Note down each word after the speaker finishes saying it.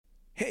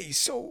Hey,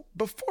 so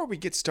before we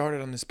get started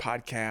on this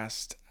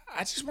podcast,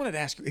 I just wanted to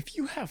ask you if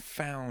you have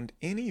found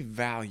any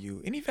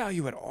value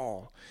at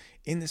all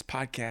in this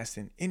podcast,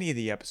 in any of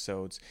the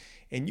episodes,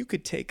 and you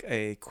could take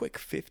a quick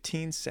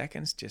 15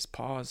 seconds, just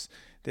pause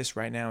this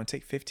right now and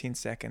take 15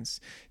 seconds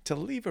to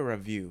leave a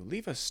review,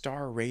 leave a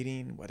star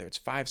rating, whether it's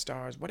 5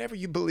 stars, whatever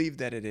you believe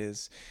that it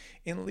is,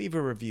 and leave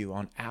a review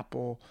on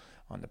Apple,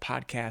 on the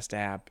podcast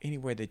app,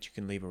 anywhere that you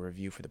can leave a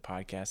review for the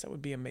podcast. That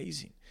would be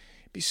amazing.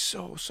 Be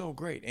so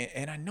great.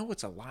 And I know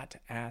it's a lot to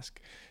ask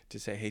to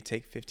say, hey,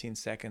 take 15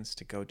 seconds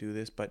to go do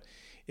this, but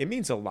it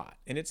means a lot.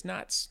 And it's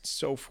not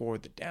so for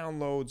the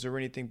downloads or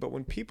anything, but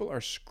when people are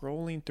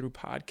scrolling through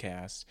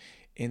podcasts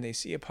and they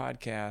see a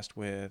podcast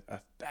with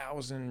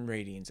 1,000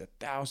 ratings,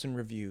 1,000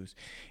 reviews,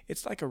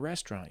 it's like a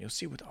restaurant. You'll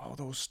see with all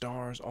those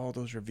stars, all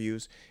those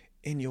reviews,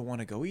 and you'll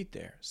want to go eat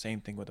there.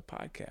 Same thing with a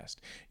podcast.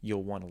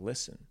 You'll want to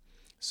listen.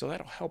 So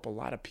that'll help a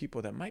lot of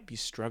people that might be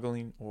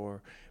struggling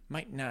or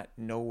might not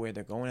know where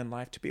they're going in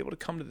life to be able to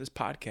come to this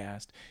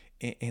podcast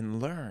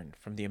and learn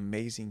from the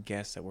amazing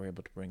guests that we're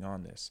able to bring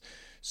on this.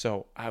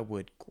 So I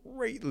would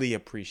greatly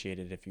appreciate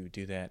it if you would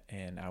do that,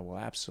 and I will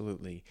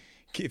absolutely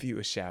give you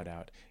a shout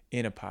out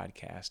in a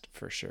podcast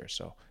for sure.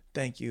 So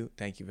thank you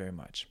very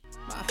much.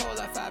 My whole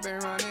life I've been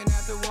running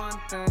after one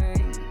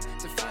thing,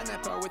 to find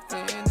that part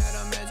within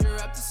that'll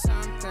measure up to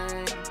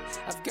something.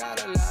 I've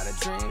got a lot of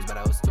dreams, but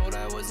I was told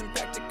I wasn't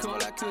practical.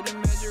 I couldn't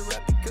measure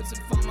up because of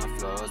all my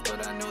flaws,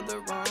 but I know they're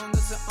wrong.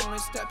 Those are only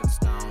stepping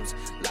stones.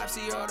 Life's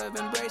the art of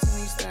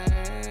embracing these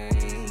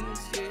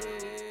things,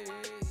 yeah.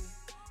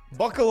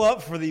 Buckle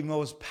up for the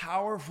most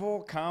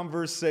powerful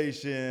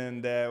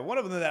conversation, one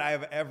of them that I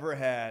have ever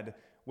had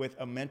with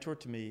a mentor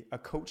to me, a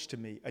coach to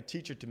me, a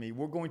teacher to me.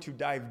 We're going to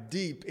dive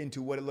deep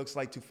into what it looks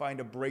like to find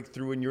a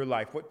breakthrough in your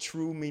life, what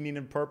true meaning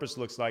and purpose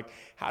looks like,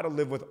 how to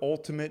live with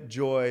ultimate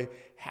joy,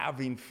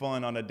 having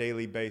fun on a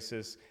daily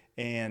basis,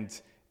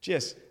 and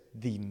just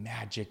the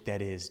magic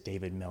that is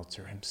David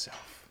Meltzer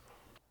himself.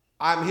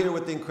 I'm here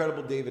with the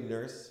incredible David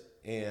Nurse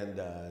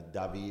and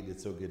David.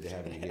 It's so good to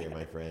have you here,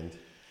 my friend.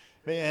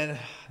 Man,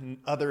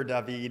 other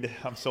David,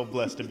 I'm so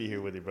blessed to be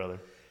here with you, brother.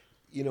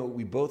 You know,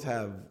 we both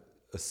have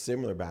a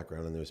similar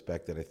background in the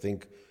respect that I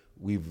think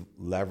we've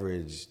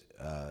leveraged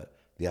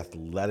the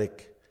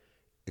athletic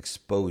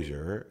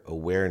exposure,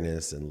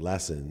 awareness, and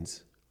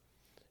lessons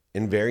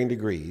in varying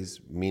degrees,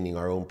 meaning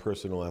our own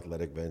personal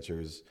athletic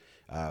ventures,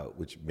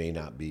 which may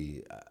not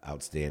be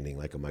outstanding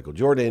like a Michael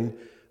Jordan,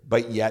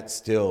 but yet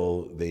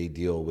still they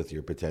deal with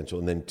your potential.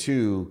 And then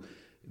two,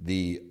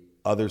 the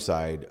other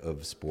side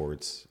of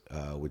sports,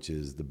 which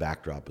is the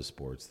backdrop of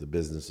sports, the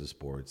business of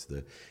sports,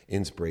 the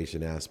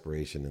inspiration,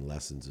 aspiration, and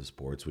lessons of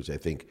sports, which I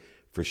think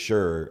for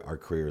sure our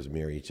careers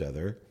mirror each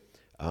other,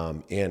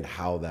 and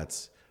how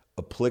that's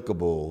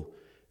applicable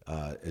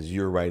as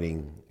you're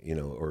writing,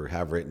 or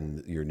have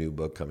written your new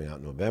book coming out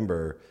in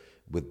November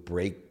with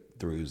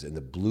breakthroughs and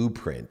the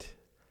blueprint,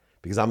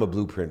 because I'm a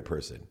blueprint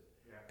person.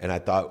 Yeah. And I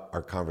thought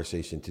our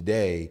conversation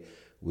today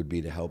would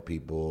be to help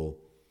people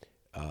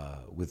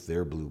with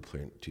their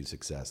blueprint to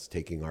success,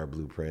 taking our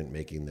blueprint,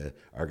 making the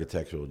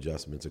architectural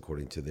adjustments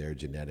according to their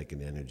genetic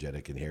and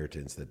energetic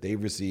inheritance that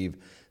they've received,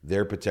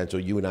 their potential.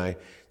 You and I,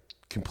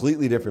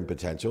 completely different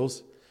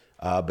potentials,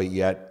 but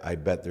yet I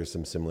bet there's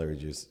some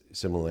similarities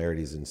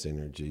and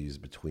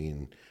synergies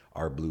between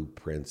our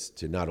blueprints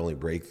to not only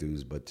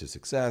breakthroughs, but to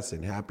success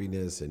and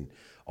happiness and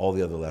all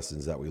the other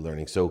lessons that we're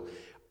learning. So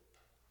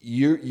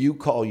you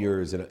call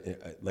yours, and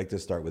I'd like to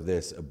start with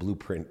this, a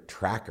blueprint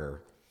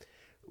tracker,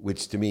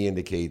 which to me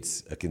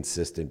indicates a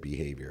consistent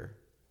behavior.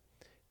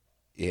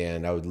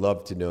 And I would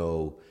love to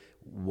know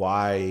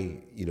why,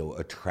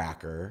 a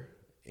tracker,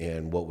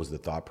 and what was the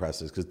thought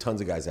process? Because tons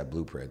of guys have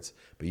blueprints,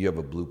 but you have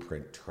a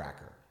blueprint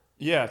tracker.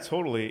 Yeah,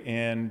 totally.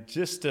 And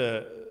just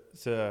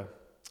to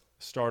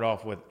start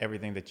off with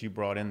everything that you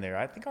brought in there,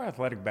 I think our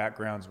athletic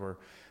backgrounds were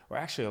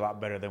actually a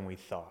lot better than we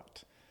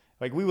thought.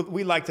 Like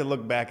we like to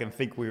look back and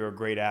think we were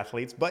great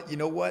athletes, but you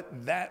know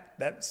what?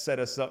 That set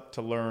us up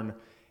to learn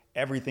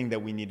everything that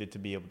we needed to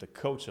be able to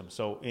coach them.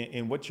 So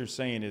in what you're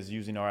saying is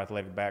using our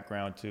athletic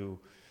background to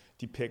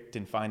depict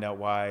and find out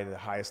why the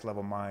highest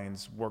level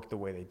minds work the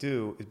way they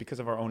do is because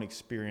of our own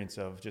experience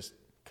of just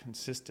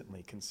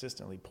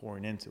consistently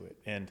pouring into it.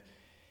 And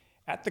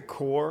at the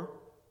core,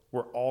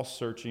 we're all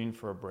searching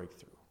for a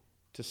breakthrough.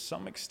 To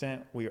some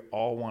extent, we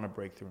all want a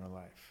breakthrough in our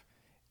life.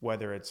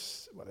 Whether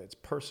it's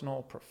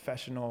personal,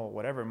 professional,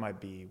 whatever it might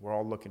be, we're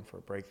all looking for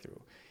a breakthrough.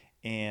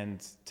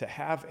 And to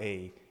have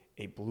a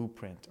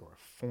blueprint or a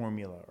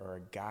formula or a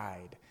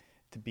guide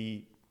to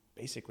be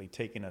basically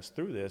taking us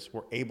through this,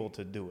 we're able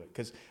to do it.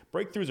 Because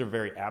breakthroughs are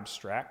very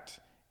abstract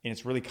and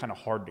it's really kind of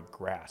hard to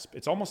grasp.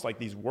 It's almost like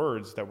these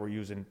words that we're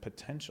using,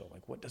 potential.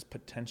 Like, what does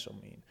potential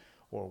mean?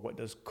 Or what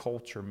does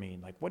culture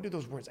mean? Like, what do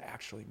those words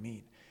actually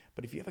mean?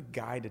 But if you have a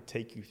guide to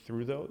take you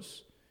through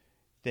those,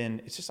 then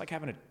it's just like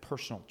having a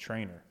personal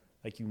trainer.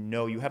 Like,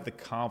 you have the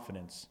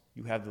confidence,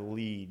 you have the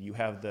lead, you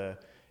have the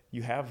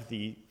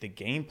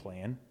game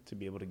plan to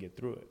be able to get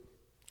through it.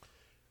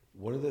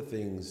 One of the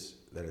things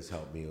that has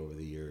helped me over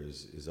the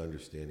years is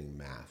understanding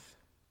math.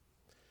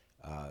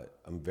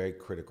 I'm very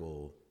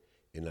critical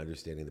in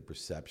understanding the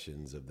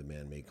perceptions of the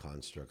man-made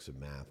constructs of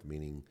math,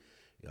 meaning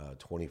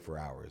 24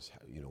 hours.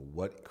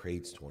 What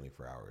creates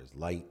 24 hours?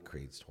 Light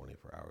creates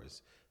 24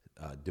 hours.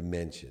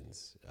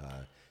 Dimensions,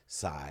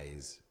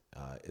 size,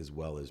 as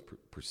well as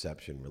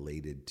perception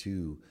related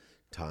to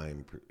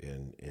time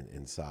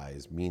and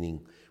size.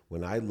 Meaning,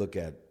 when I look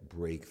at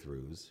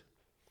breakthroughs,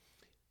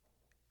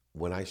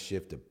 when I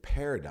shift a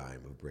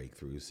paradigm of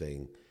breakthroughs,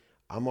 saying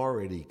I'm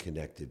already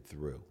connected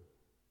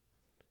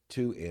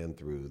to and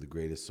through the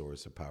greatest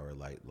source of power,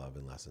 light, love,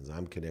 and lessons.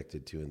 I'm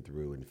connected to and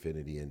through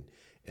infinity and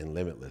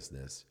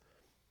limitlessness.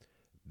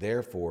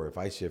 Therefore, if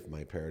I shift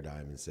my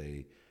paradigm and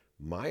say,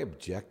 my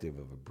objective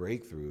of a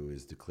breakthrough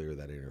is to clear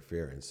that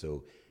interference.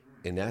 So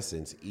in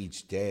essence,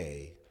 each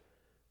day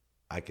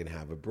I can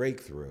have a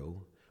breakthrough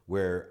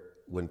where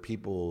when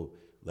people,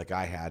 like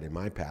I had in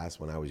my past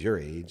when I was your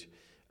age,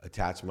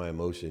 attach my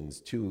emotions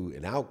to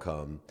an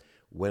outcome,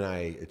 when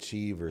I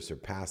achieve or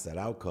surpass that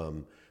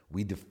outcome,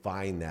 we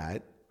define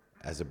that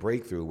as a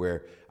breakthrough,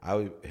 where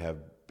I have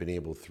been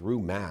able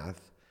through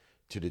math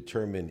to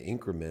determine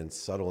increments,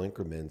 subtle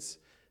increments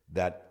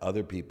that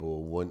other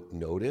people wouldn't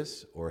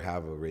notice or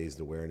have a raised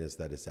awareness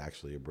that it's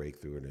actually a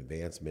breakthrough and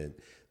advancement.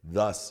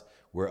 Thus,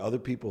 where other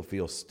people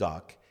feel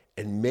stuck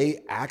and may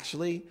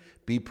actually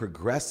be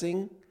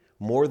progressing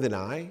more than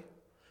I,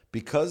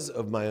 because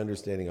of my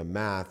understanding of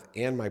math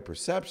and my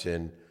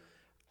perception,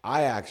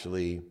 I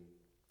actually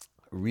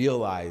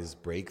realize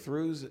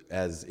breakthroughs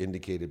as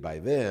indicated by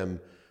them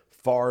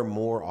far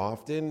more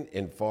often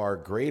and far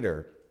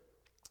greater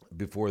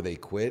before they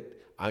quit.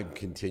 I'm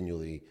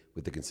continually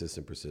with the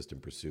consistent,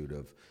 persistent pursuit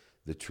of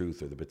the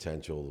truth or the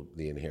potential,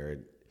 the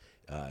inherent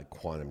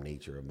quantum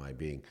nature of my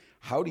being.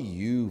 How do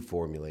you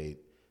formulate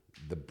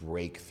the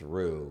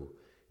breakthrough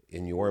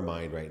in your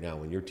mind right now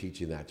when you're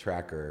teaching that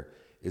tracker?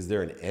 Is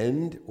there an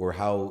end, or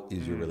how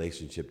is your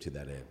relationship to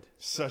that end?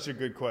 Such a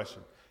good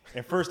question.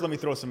 And first, let me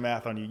throw some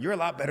math on you. You're a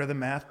lot better than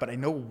math, but I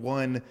know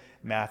one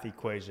math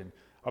equation.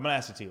 I'm going to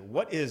ask it to you.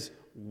 What is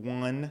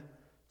 1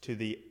 to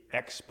the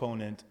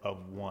exponent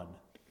of 1?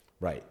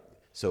 Right.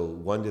 So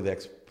 1 to the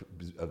x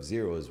of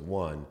 0 is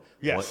 1.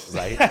 Yes.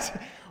 1, right?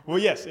 Well,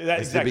 yes.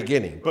 That's exactly. The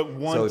beginning. But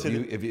 1 so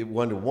to if you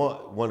 1 to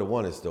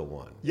 1 is still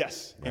 1.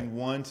 Yes. Right. And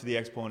 1 to the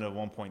exponent of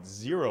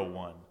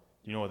 1.01.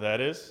 You know what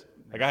that is?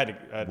 Like I had to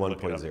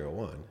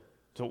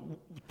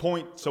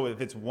 1.01. So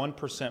if it's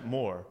 1%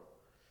 more,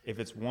 if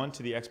it's 1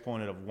 to the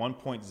exponent of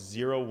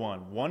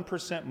 1.01,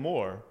 1%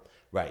 more.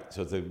 Right.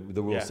 So the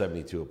rule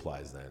 72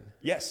 applies then.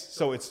 Yes.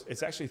 So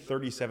it's actually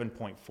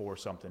 37.4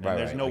 something. And right,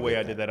 there's right. no way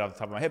I did that off the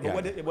top of my head.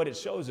 But what it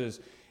shows is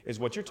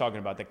what you're talking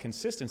about. That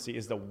consistency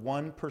is the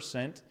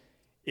 1%.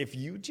 If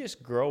you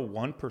just grow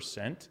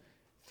 1%,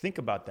 think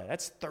about that.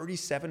 That's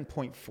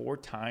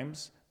 37.4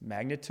 times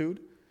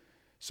magnitude.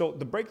 So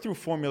the breakthrough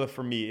formula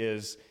for me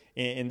is,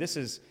 and this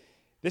is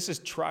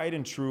tried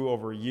and true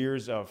over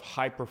years of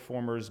high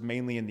performers,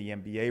 mainly in the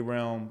MBA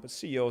realm, but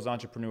CEOs,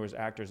 entrepreneurs,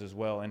 actors as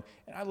well. And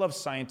I love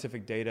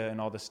scientific data and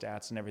all the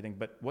stats and everything.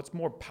 But what's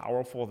more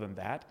powerful than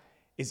that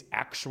is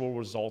actual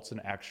results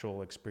and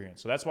actual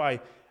experience. So that's why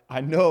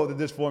I know that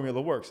this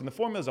formula works. And the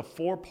formula is a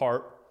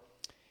four-part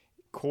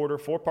quarter.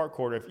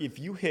 If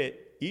you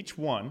hit each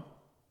one,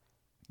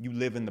 you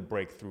live in the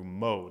breakthrough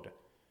mode.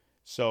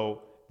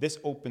 So this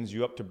opens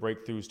you up to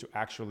breakthroughs to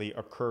actually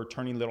occur,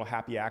 turning little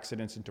happy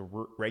accidents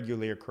into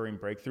regularly occurring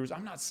breakthroughs.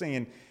 I'm not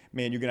saying,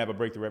 man, you're going to have a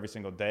breakthrough every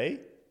single day,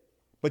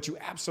 but you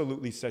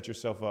absolutely set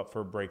yourself up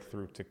for a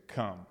breakthrough to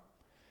come.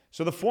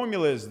 So the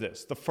formula is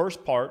this. The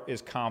first part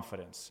is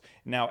confidence.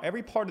 Now,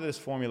 every part of this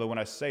formula, when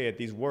I say it,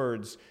 these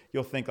words,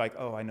 you'll think like,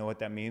 oh, I know what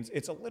that means.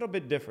 It's a little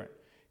bit different.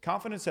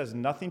 Confidence has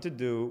nothing to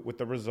do with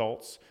the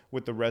results,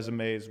 with the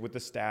resumes, with the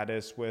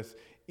status, with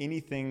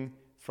anything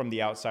from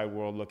the outside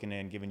world looking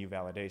in, giving you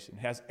validation. It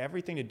has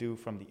everything to do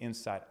from the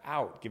inside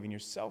out, giving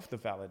yourself the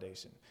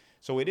validation.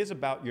 So it is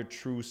about your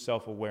true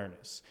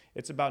self-awareness.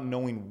 It's about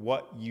knowing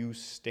what you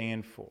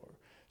stand for.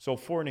 So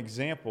for an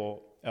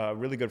example, a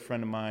really good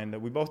friend of mine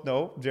that we both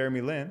know, Jeremy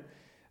Lin,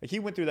 he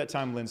went through that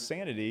time of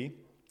insanity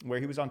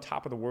where he was on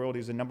top of the world. He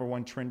was the number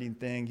one trending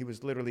thing. He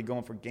was literally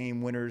going for game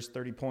winners,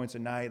 30 points a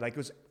night. Like, it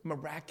was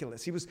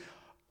miraculous. He was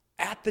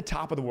at the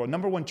top of the world,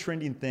 number one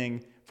trending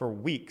thing for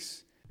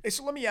weeks.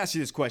 So let me ask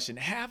you this question.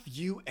 Have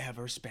you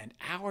ever spent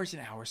hours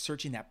and hours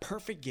searching that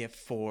perfect gift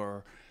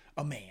for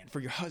a man, for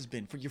your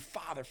husband, for your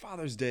father,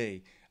 Father's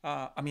Day?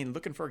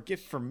 Looking for a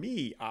gift for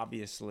me,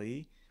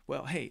 obviously.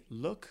 Well, hey,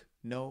 look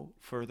no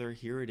further.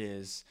 Here it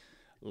is.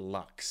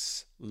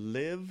 Lux.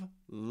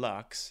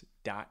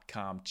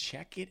 LiveLux.com.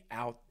 Check it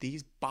out.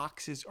 These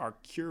boxes are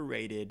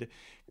curated,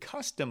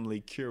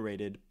 customly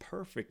curated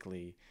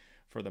perfectly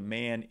for the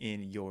man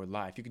in your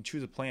life. You can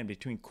choose a plan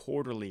between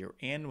quarterly or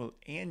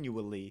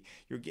annually.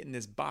 You're getting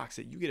this box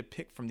that you get to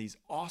pick from these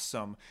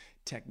awesome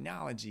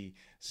technology,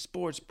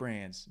 sports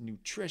brands,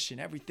 nutrition,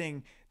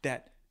 everything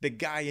that the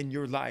guy in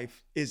your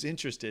life is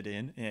interested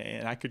in.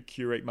 And I could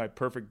curate my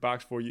perfect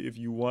box for you. If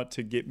you want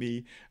to get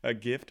me a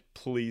gift,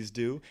 please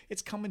do.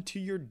 It's coming to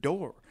your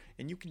door,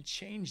 and you can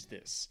change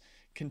this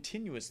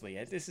continuously.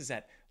 This is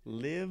at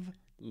LiveLux.com.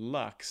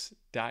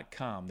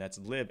 livelux.com. That's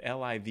live,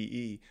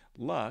 L-I-V-E,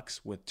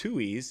 Lux with 2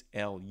 E's,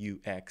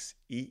 Luxee.com.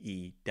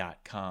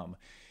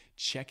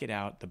 Check it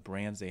out. The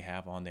brands they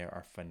have on there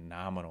are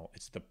phenomenal.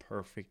 It's the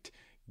perfect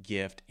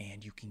gift,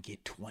 and you can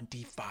get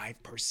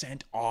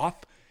 25%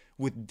 off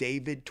with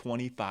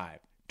David25.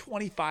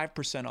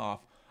 25%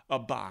 off a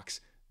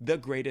box. The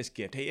greatest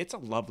gift. Hey, it's a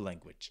love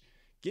language.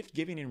 Gift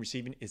giving and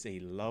receiving is a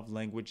love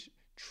language.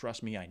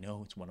 Trust me, I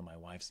know it's one of my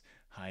wife's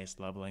highest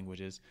love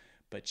languages.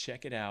 But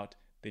check it out.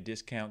 The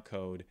discount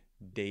code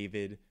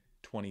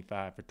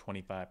David25 for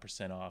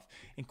 25% off.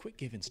 And quit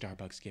giving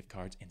Starbucks gift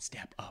cards and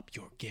step up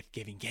your gift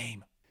giving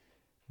game.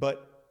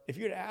 But if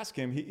you were to ask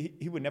him,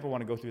 he would never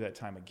want to go through that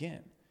time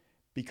again.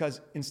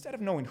 Because instead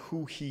of knowing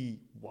who he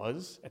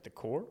was at the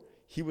core,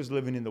 he was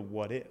living in the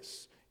what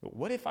ifs.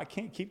 What if I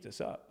can't keep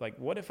this up? Like,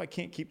 what if I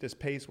can't keep this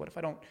pace? What if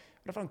I don't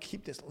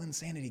keep this little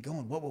insanity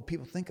going? What will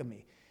people think of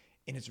me?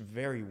 And it's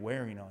very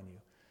wearing on you.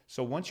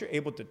 So once you're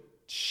able to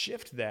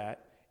shift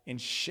that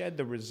and shed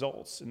the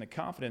results and the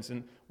confidence,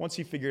 and once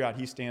he figured out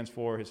he stands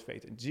for his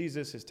faith in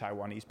Jesus, his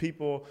Taiwanese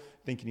people,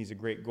 thinking he's a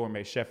great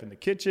gourmet chef in the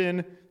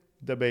kitchen,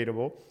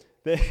 debatable,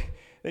 then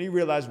he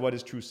realized what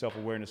his true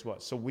self-awareness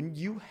was. So when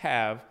you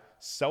have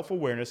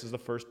self-awareness is the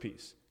first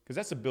piece, because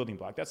that's a building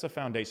block. That's a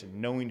foundation,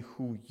 knowing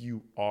who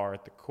you are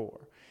at the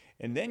core.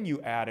 And then you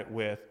add it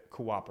with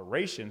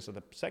cooperation. So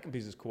the second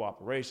piece is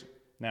cooperation.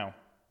 Now,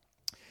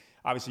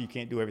 obviously you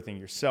can't do everything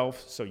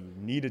yourself, so you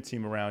need a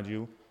team around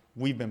you.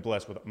 We've been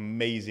blessed with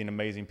amazing,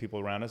 amazing people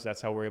around us.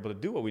 That's how we're able to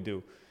do what we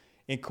do.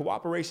 And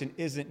cooperation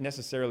isn't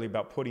necessarily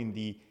about putting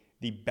the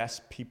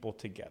best people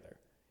together.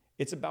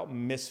 It's about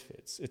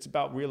misfits. It's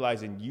about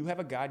realizing you have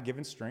a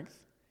God-given strength,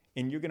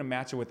 and you're going to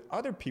match it with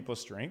other people's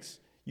strengths.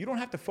 You don't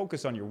have to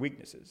focus on your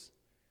weaknesses,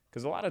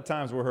 because a lot of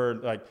times we're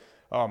heard like,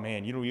 oh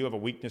man, you have a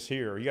weakness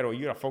here, or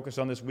you got to focus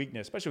on this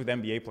weakness, especially with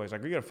NBA players.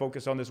 Like, you got to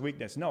focus on this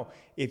weakness. No,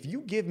 if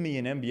you give me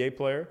an NBA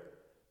player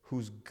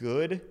who's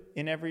good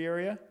in every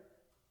area,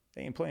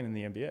 they ain't playing in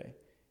the NBA.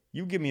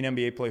 You give me an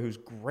NBA player who's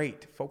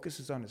great,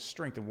 focuses on his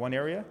strength in one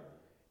area,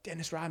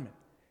 Dennis Rodman,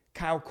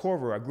 Kyle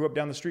Korver. I grew up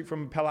down the street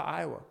from Pella,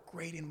 Iowa,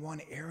 great in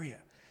one area.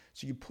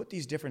 So you put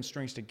these different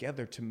strengths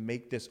together to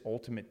make this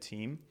ultimate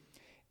team.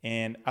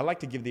 And I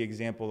like to give the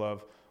example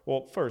of,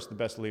 well, first, the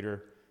best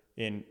leader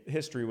in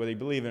history, whether you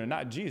believe in it or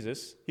not,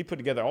 Jesus. He put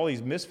together all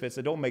these misfits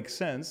that don't make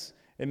sense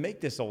and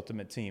make this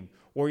ultimate team.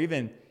 Or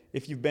even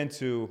if you've been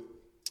to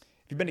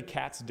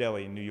Katz's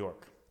Deli in New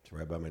York. It's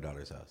right by my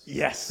daughter's house.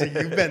 Yes,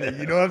 you've been there.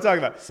 You know what I'm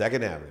talking about.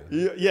 2nd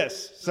Avenue.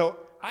 Yes. So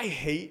I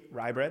hate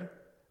rye bread,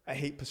 I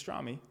hate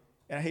pastrami,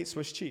 and I hate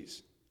Swiss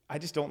cheese. I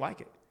just don't like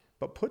it.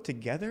 But put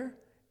together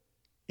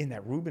in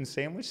that Reuben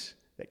sandwich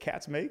that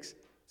Katz makes,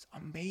 it's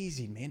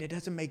amazing, man. It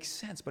doesn't make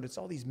sense, but it's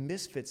all these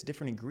misfits,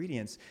 different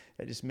ingredients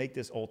that just make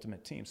this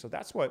ultimate team. So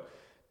that's what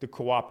the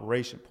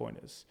cooperation point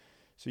is.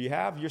 So you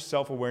have your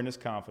self-awareness,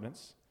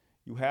 confidence.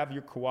 You have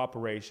your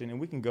cooperation, and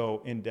we can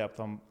go in depth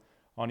on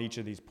each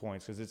of these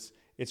points, because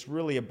it's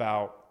really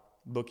about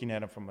looking at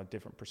them from a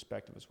different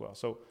perspective as well.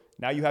 So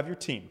now you have your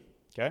team,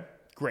 okay?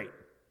 Great.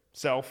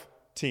 Self,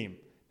 team.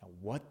 Now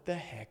what the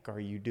heck are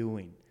you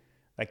doing?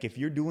 Like, if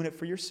you're doing it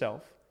for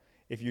yourself,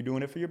 if you're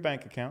doing it for your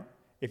bank account,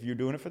 if you're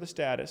doing it for the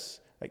status,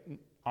 like,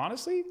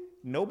 honestly,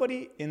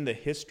 nobody in the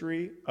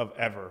history of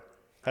ever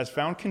has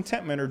found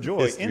contentment or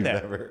joy in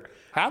that. Never.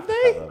 Have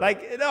they?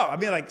 Like, no, I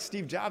mean, like,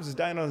 Steve Jobs is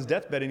dying on his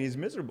deathbed and he's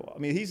miserable. I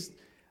mean, he's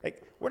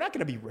like, we're not going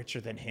to be richer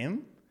than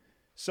him.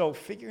 So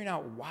figuring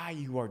out why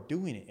you are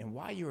doing it, and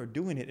why you are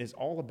doing it is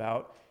all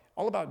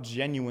about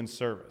genuine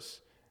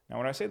service. Now,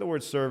 when I say the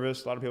word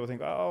service, a lot of people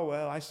think, oh,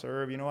 well, I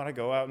serve, you know what, I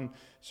go out and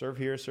serve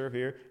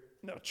here.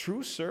 No,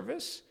 true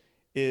service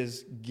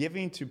is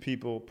giving to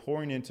people,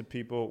 pouring into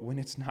people when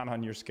it's not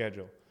on your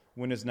schedule,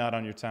 when it's not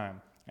on your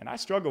time. And I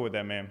struggle with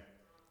that, man.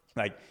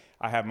 Like,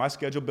 I have my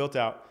schedule built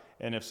out,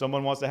 and if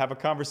someone wants to have a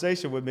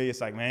conversation with me, it's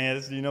like,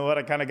 man, you know what,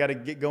 I kind of got to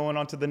get going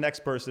on to the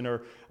next person,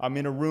 or I'm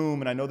in a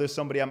room and I know there's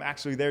somebody I'm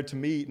actually there to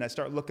meet, and I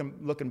start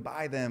looking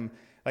by them.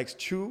 Like,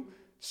 true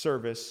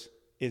service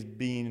is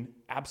being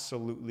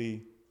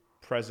absolutely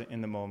present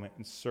in the moment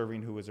and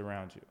serving who is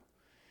around you.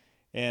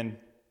 And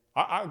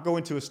I'll go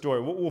into a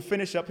story. We'll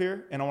finish up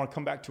here, and I want to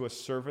come back to a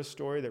service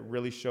story that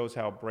really shows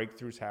how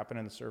breakthroughs happen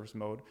in the service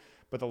mode.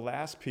 But the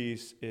last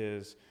piece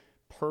is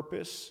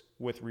purpose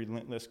with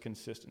relentless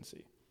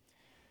consistency.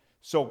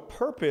 So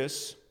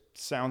purpose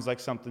sounds like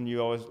something you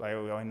always, like,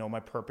 oh, I know my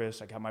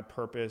purpose. I got my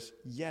purpose.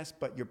 Yes,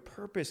 but your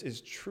purpose is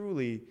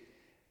truly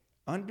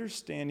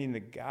understanding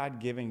the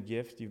God-given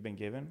gift you've been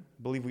given.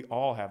 I believe we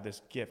all have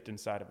this gift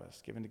inside of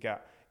us,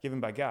 given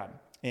by God,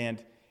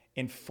 and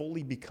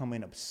fully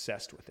becoming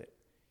obsessed with it.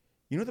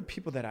 You know, the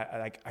people that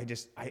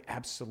I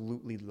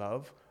absolutely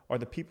love are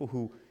the people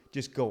who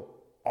just go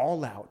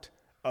all out,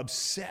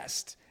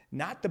 obsessed.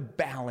 Not the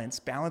balance.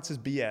 Balance is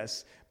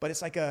BS. But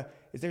it's like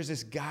there's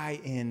this guy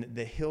in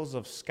the hills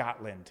of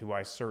Scotland who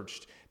I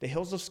searched. The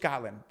hills of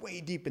Scotland, way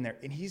deep in there.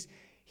 And he's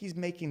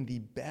making the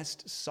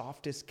best,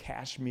 softest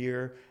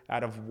cashmere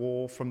out of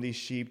wool from these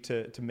sheep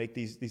to make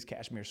these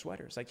cashmere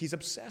sweaters. Like, he's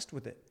obsessed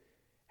with it.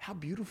 How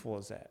beautiful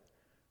is that?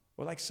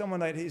 Or like someone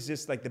that is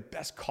just like the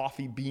best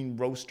coffee bean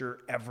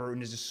roaster ever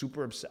and is just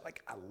super upset.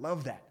 Like, I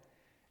love that.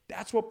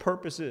 That's what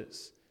purpose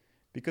is,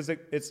 because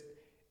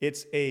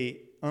it's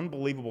a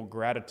unbelievable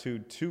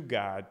gratitude to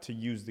God to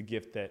use the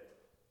gift that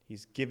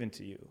he's given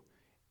to you.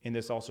 And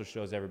this also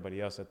shows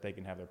everybody else that they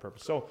can have their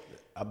purpose. So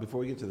before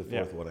we get to the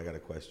fourth one, I got a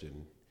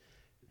question.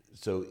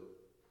 So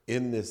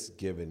in this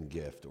given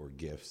gift or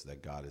gifts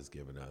that God has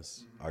given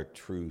us, our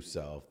true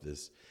self,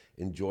 this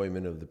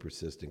enjoyment of the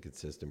persistent,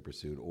 consistent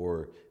pursuit,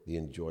 or the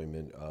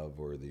enjoyment of,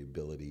 or the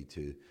ability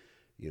to,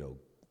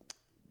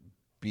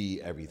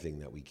 be everything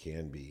that we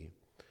can be.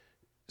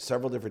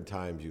 Several different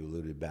times you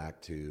alluded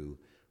back to,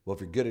 well, if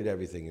you're good at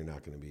everything, you're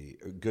not going to be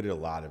good at a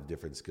lot of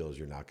different skills.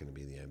 You're not going to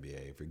be in the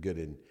NBA. If you're good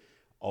in,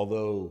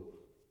 although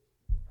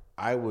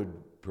I would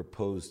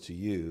propose to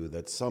you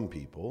that some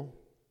people,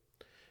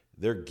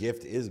 their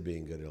gift is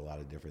being good at a lot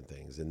of different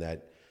things, and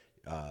that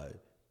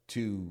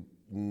to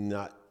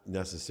not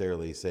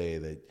necessarily say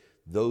that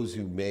those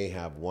who may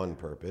have one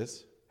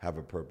purpose have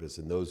a purpose,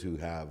 and those who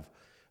have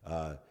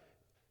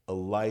a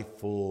life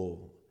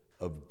full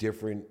of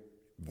different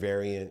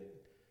variant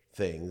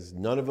things,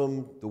 none of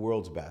them the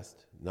world's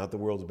best, not the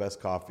world's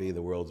best coffee,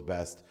 the world's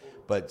best,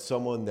 but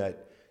someone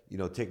that,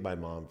 take my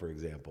mom, for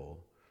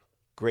example,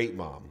 great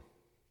mom,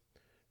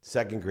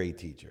 second grade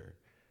teacher,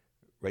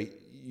 right?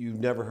 You've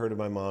never heard of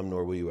my mom,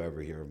 nor will you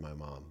ever hear of my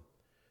mom,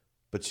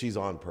 but she's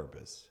on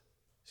purpose.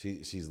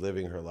 She's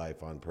living her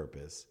life on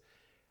purpose.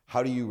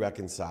 How do you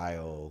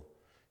reconcile,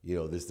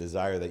 this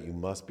desire that you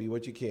must be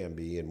what you can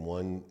be in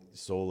one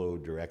solo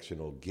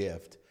directional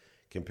gift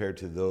compared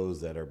to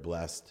those that are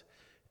blessed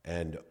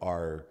and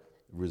are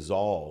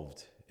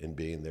resolved in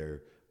being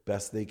their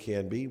best they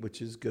can be,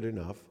 which is good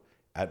enough,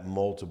 at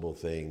multiple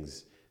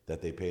things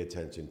that they pay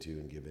attention to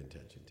and give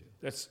attention to?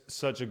 that's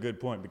such a good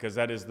point, because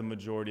that is the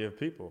majority of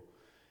people.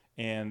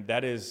 And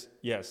that is,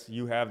 yes,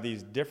 you have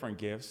these different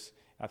gifts.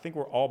 I think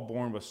we're all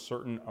born with a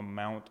certain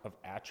amount of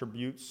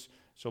attributes.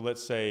 So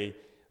let's say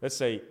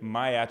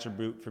my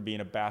attribute for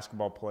being a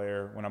basketball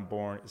player when I'm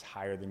born is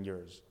higher than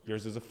yours.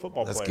 Yours is a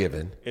football player. That's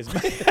given.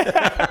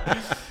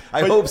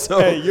 I hope so.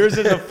 Hey, yours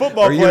is a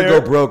football player. Or you're going to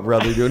go broke,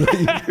 brother, doing what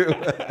you do.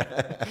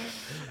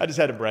 I just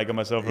had to brag on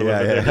myself a little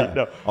bit. Yeah.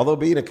 No. Although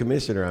being a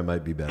commissioner, I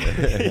might be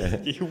better.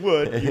 You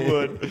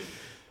would.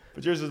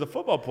 But yours as a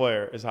football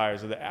player is higher,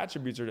 so the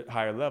attributes are at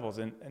higher levels.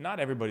 And not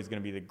everybody's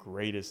going to be the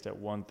greatest at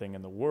one thing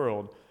in the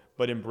world,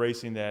 but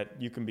embracing that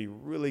you can be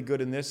really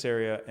good in this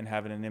area and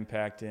having an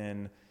impact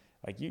in,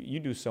 like, you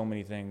do so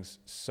many things.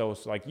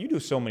 You do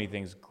so many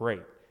things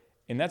great.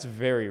 And that's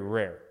very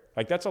rare.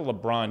 Like, that's a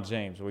LeBron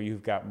James where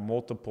you've got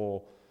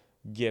multiple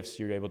gifts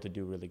you're able to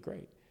do really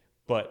great.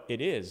 But it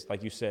is,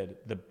 like you said,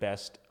 the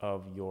best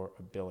of your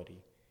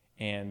ability.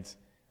 And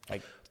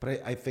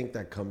but I think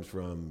that comes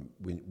from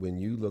when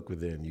you look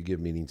within, you give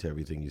meaning to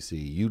everything you see,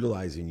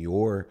 utilizing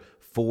your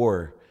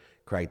 4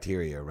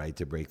 criteria, right,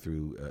 to break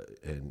through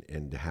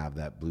and to have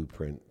that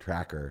blueprint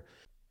tracker.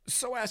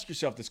 So ask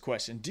yourself this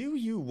question. Do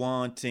you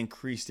want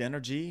increased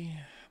energy,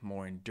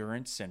 more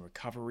endurance and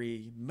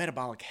recovery,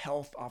 metabolic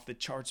health off the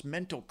charts,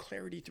 mental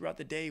clarity throughout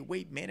the day,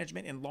 weight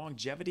management, and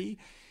longevity?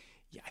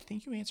 Yeah, I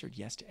think you answered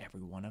yes to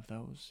every one of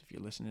those if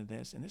you're listening to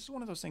this. And this is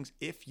one of those things,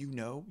 if you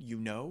know,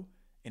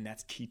 and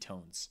that's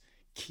ketones.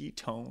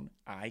 Ketone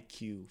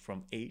IQ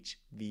from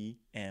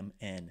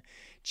HVMN.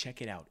 Check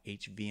it out,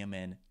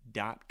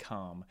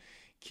 hvmn.com.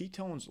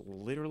 Ketones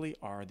literally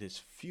are this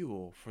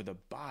fuel for the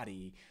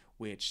body,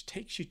 which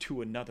takes you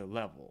to another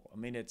level. I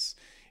mean, it's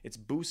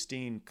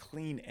boosting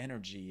clean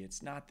energy.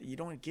 It's not that you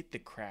don't get the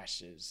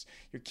crashes.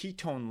 Your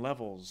ketone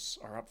levels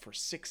are up for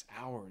 6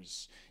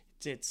 hours.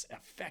 It's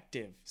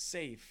effective,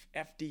 safe,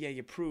 FDA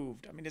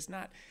approved. I mean, it's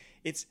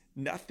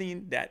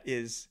nothing that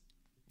is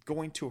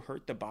going to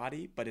hurt the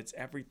body, but it's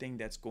everything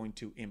that's going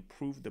to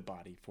improve the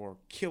body for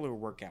killer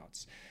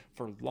workouts,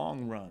 for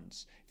long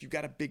runs. If you've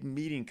got a big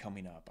meeting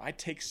coming up, I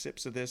take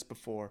sips of this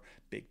before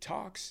big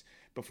talks,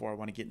 before I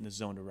want to get in the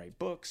zone to write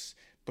books,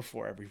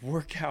 before every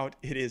workout.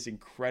 It is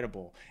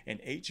incredible. And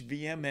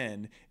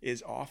HVMN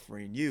is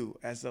offering you,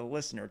 as a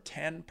listener,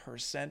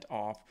 10%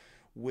 off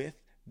with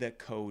the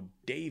code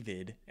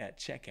DAVID at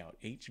checkout,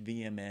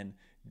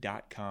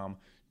 hvmn.com.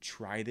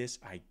 Try this.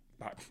 I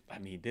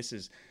mean, this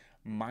is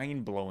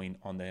mind-blowing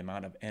on the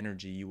amount of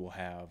energy you will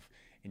have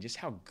and just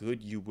how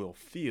good you will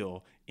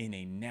feel in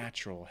a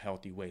natural,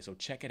 healthy way. So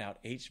check it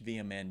out,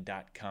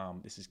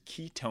 hvmn.com. This is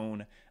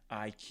Ketone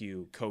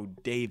IQ,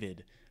 code DAVID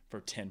for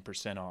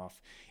 10%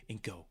 off,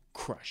 and go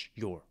crush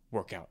your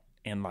workout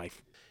and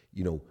life.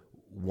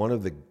 One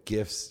of the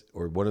gifts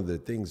or one of the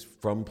things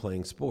from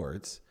playing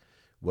sports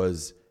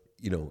was,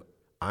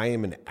 I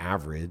am an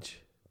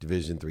average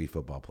Division III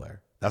football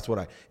player. That's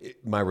what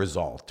my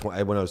result.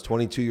 When I was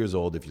 22 years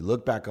old, if you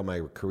look back on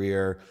my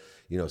career,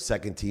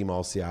 second team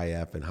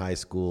All-CIF in high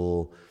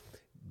school,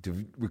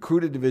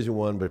 recruited Division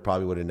I, but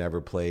probably would have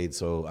never played.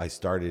 So I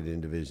started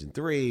in Division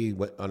III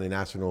on a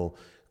national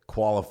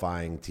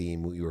qualifying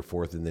team. We were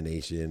 4th in the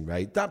nation,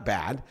 right? Not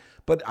bad,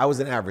 but I was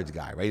an average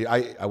guy,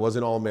 right? I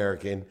wasn't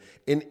All-American.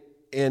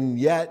 And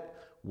yet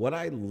what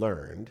I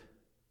learned,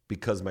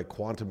 because my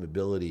quantum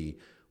ability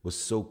was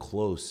so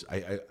close.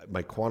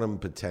 My quantum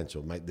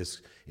potential,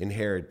 this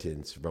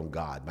inheritance from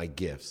God, my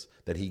gifts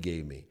that he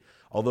gave me.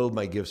 Although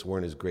my gifts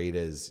weren't as great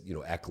as,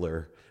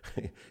 Eckler,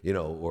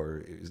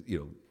 or,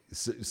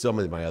 some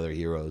of my other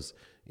heroes,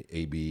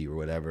 AB or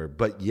whatever.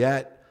 But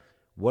yet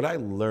what I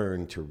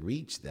learned to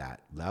reach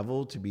that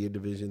level to be a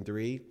Division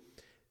III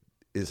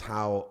is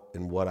how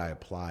and what I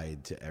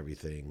applied to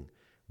everything,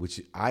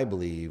 which I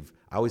believe,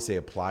 I always say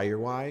apply your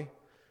why.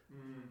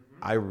 Mm-hmm.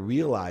 I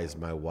realized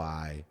my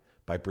why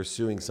by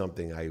pursuing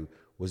something I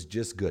was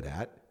just good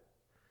at,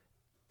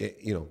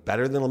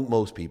 better than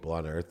most people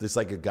on earth. It's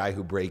like a guy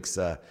who breaks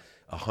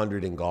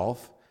 100 in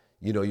golf.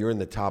 You're in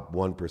the top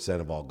 1%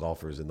 of all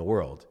golfers in the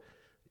world,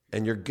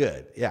 and you're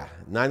good. Yeah,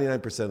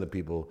 99% of the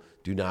people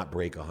do not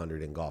break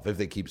 100 in golf if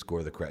they keep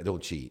score the correct.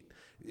 Don't cheat.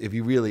 If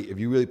you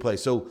really play.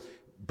 So,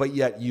 but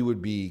yet you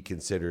would be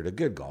considered a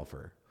good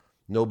golfer.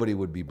 Nobody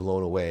would be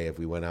blown away if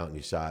we went out and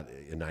you shot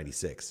a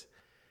 96.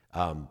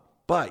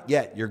 But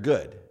yet you're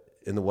good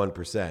in the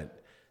 1%.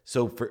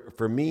 So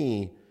for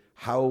me,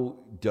 how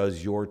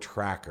does your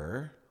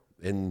tracker,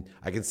 and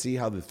I can see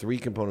how the three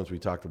components we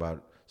talked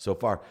about so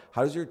far,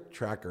 how does your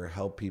tracker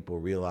help people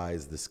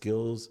realize the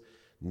skills,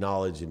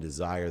 knowledge, and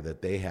desire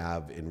that they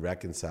have and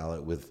reconcile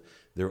it with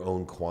their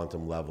own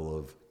quantum level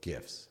of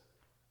gifts?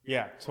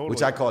 Yeah, totally.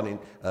 Which I call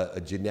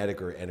a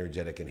genetic or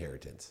energetic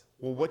inheritance.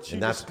 Well,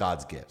 that's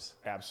God's gifts.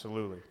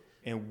 Absolutely.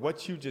 And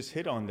what you just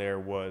hit on there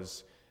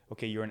was,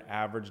 okay, you're an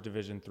average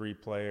Division III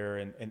player,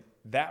 and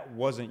that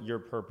wasn't your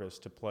purpose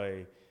to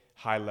play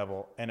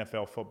high-level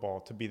NFL football,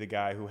 to be the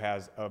guy who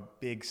has a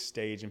big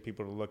stage and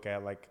people to look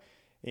at, like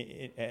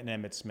an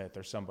Emmitt Smith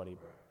or somebody.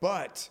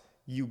 But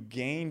you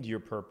gained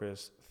your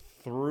purpose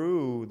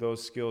through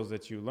those skills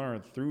that you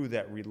learned, through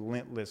that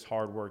relentless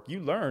hard work. You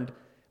learned,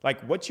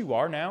 like, what you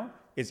are now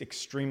is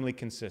extremely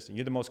consistent.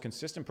 You're the most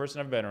consistent person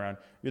I've been around.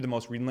 You're the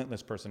most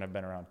relentless person I've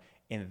been around.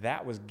 And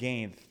that was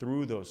gained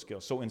through those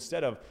skills. So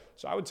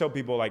I would tell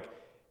people, like,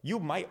 you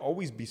might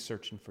always be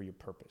searching for your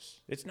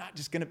purpose. It's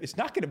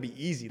not gonna be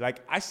easy.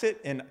 Like, I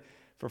sit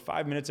for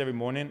 5 minutes every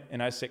morning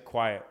and I sit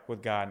quiet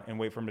with God and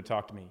wait for him to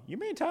talk to me. You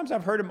know how many times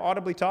I've heard him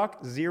audibly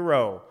talk?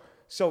 0.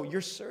 So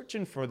you're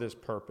searching for this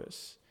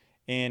purpose,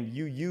 and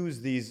you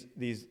use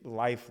these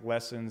life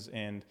lessons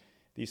and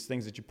these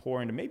things that you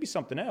pour into maybe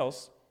something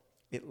else.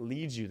 It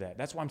leads you that.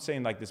 That's why I'm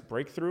saying, like, this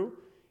breakthrough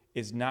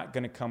is not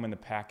going to come in the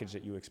package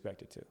that you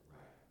expect it to.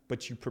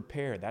 But you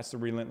prepare. That's the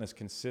relentless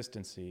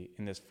consistency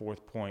in this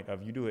fourth point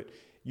of you do it.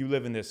 You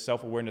live in this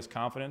self-awareness,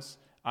 confidence.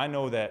 I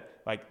know that,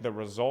 like, the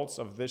results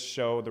of this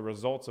show, the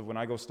results of when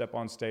I go step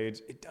on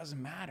stage, it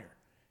doesn't matter.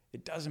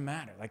 It doesn't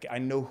matter. Like, I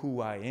know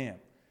who I am.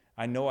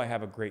 I know I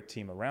have a great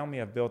team around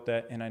me. I've built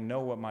that, and I know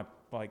what my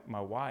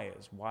why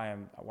is, why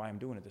I'm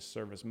doing it, this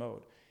service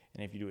mode.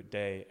 And if you do it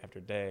day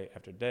after day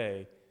after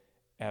day,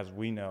 as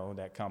we know,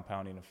 that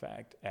compounding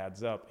effect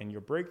adds up, and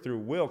your breakthrough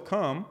will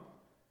come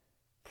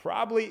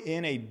probably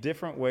in a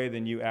different way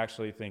than you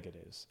actually think it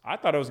is. I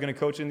thought I was going to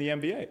coach in the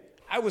NBA.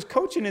 I was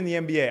coaching in the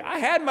NBA. I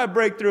had my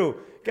breakthrough.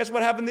 Guess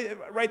what happened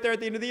right there at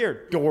the end of the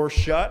year? Door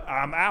shut.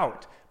 I'm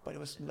out. But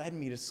it led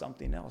me to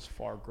something else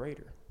far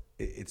greater.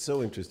 It's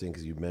so interesting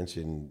because you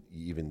mentioned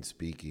even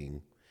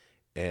speaking,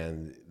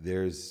 and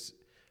there's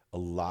a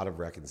lot of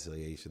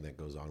reconciliation that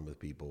goes on with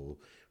people,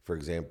 for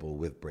example,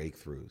 with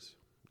breakthroughs.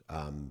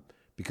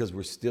 Because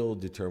we're still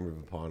determined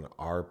upon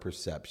our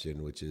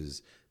perception, which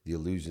is the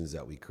illusions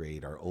that we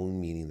create, our own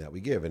meaning that we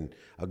give. And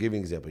I'll give you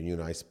an example. You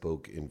and I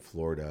spoke in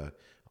Florida,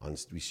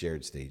 we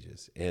shared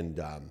stages.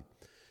 And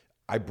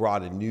I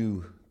brought a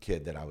new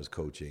kid that I was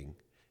coaching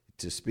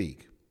to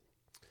speak.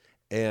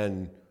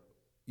 And,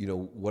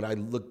 what I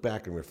look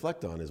back and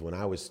reflect on is when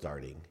I was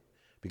starting,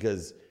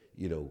 because,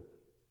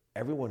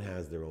 everyone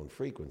has their own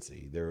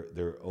frequency,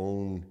 their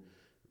own,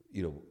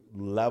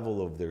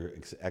 level of their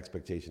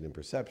expectation and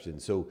perception.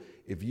 So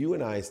if you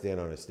and I stand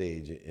on a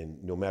stage,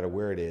 and no matter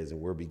where it is and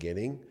we're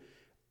beginning,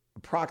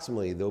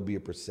 approximately there'll be a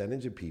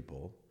percentage of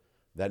people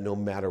that no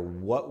matter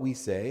what we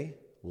say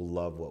will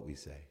love what we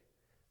say.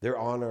 They're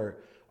on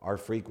our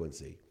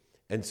frequency.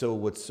 And so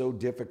what's so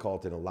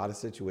difficult in a lot of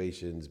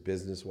situations,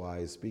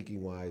 business-wise,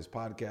 speaking-wise,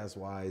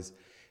 podcast-wise,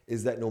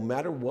 is that no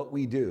matter what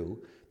we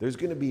do, there's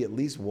going to be at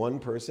least one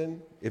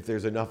person, if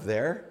there's enough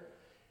there,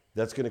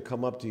 that's going to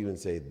come up to you and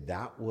say,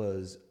 that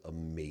was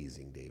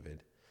amazing,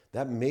 David.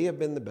 That may have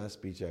been the best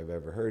speech I've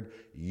ever heard.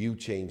 You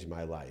changed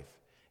my life.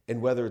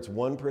 And whether it's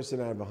one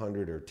person out of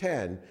 100 or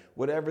 10,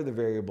 whatever the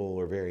variable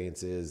or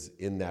variance is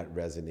in that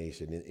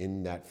resonation,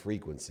 in that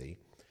frequency,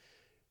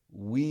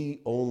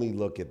 we only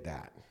look at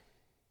that.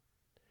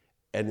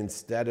 And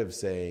instead of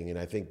saying, and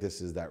I think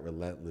this is that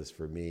relentless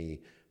for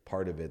me,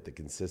 part of it, the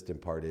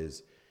consistent part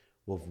is,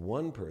 well, if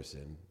one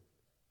person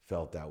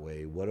felt that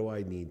way, what do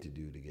I need to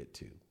do to get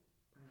 2?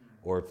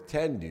 Or if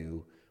 10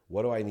 do,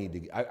 what do I need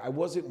to? I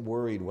wasn't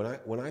worried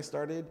when I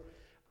started.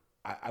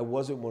 I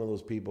wasn't one of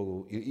those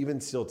people. Even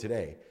still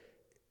today,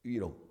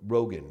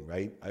 Rogan,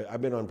 right?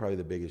 I've been on probably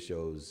the biggest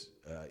shows,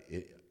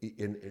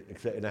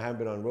 and I haven't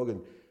been on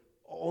Rogan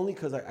only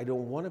because I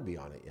don't want to be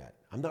on it yet.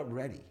 I'm not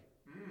ready.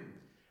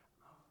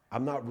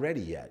 I'm not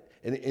ready yet.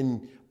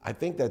 And I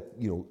think that,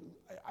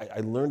 I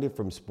learned it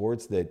from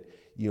sports that,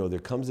 there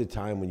comes a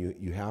time when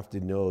you have to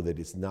know that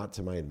it's not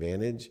to my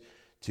advantage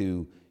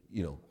to,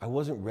 I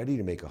wasn't ready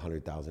to make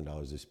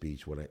 $100,000 a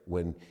speech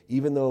when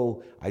even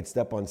though I'd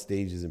step on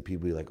stages and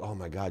people be like, oh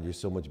my God, you're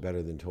so much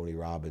better than Tony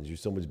Robbins. You're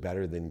so much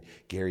better than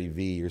Gary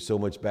Vee. You're so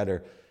much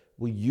better.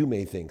 Well, you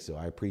may think so.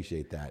 I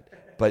appreciate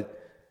that. But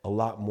a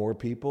lot more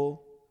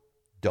people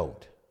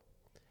don't.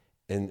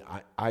 And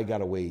I got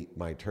to wait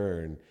my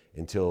turn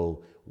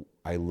until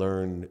I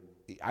learn.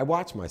 I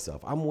watch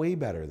myself. I'm way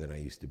better than I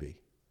used to be.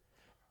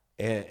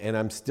 And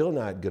I'm still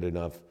not good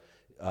enough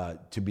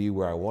to be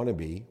where I want to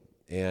be.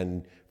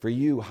 And for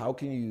you, how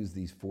can you use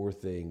these 4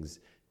 things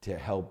to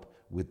help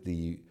with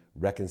the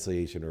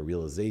reconciliation or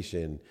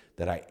realization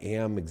that I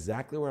am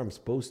exactly where I'm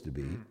supposed to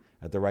be,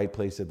 at the right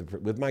place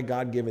with my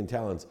God-given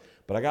talents,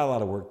 but I got a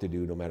lot of work to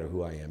do no matter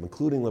who I am,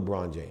 including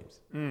LeBron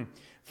James?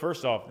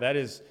 First off, that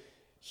is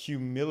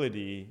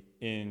humility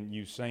in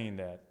you saying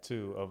that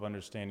too, of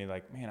understanding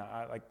like, man,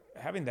 I like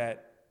having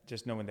that,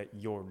 just knowing that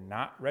you're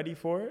not ready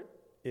for it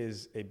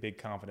is a big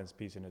confidence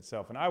piece in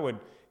itself. And I would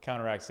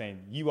counteract saying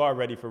you are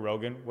ready for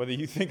Rogan, whether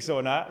you think so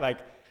or not. Like,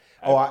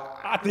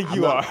 I think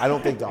you are. I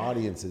don't think the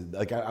audience is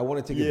like, I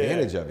want to take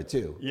advantage of it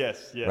too.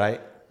 Yes. Yeah.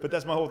 Right. But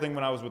that's my whole thing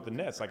when I was with the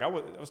Nets. Like I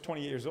was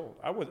 20 years old.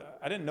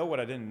 I didn't know what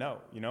I didn't know.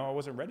 I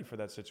wasn't ready for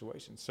that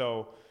situation.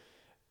 So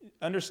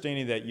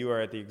understanding that you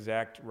are at the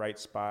exact right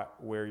spot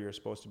where you're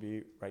supposed to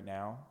be right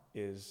now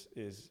is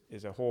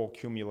a whole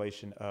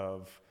accumulation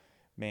of,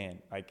 man,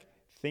 like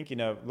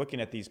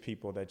looking at these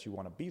people that you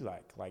want to be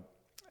like. Like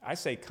I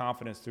say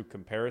confidence through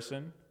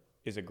comparison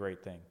is a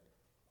great thing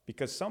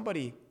because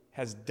somebody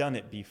has done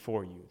it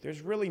before you.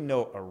 There's really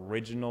no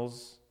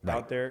originals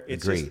out there.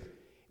 It's Agreed. just,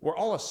 we're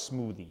all a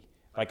smoothie.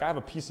 Like I have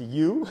a piece of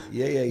you,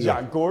 Yeah.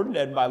 John Gordon,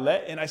 Ed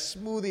Milet, and I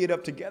smoothie it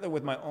up together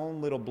with my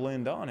own little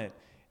blend on it.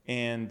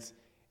 And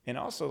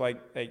also like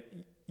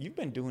you've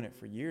been doing it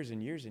for years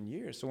and years and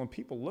years. So when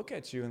people look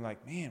at you and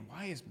like, man,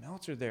 why is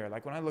Meltzer there?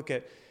 Like when I look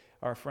at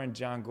our friend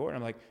John Gordon,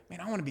 I'm like,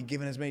 man, I want to be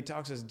giving as many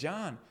talks as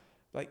John.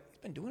 Like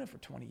he's been doing it for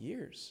 20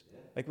 years. Yeah.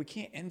 Like we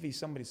can't envy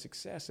somebody's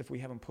success if we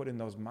haven't put in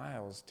those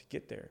miles to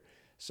get there.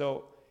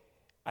 So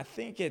I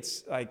think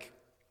it's like,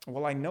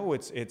 well, I know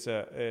it's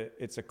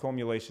a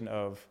culmination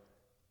of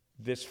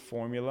this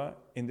formula,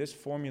 and this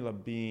formula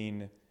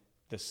being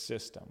the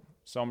system.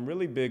 So I'm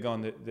really big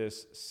on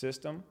this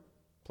system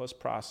plus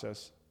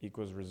process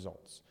equals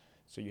results.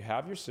 So you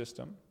have your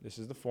system. This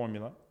is the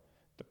formula.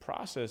 The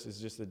process is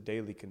just the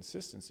daily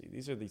consistency.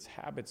 These are these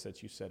habits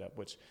that you set up,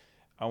 which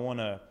I want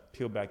to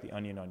peel back the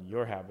onion on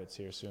your habits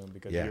here soon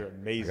because you're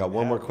amazing. I got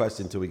one more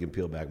question until we can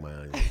peel back my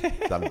onion.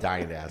 I'm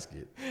dying to ask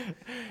it.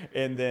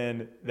 And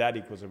then that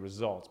equals the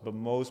results. But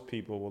most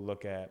people will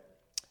look at,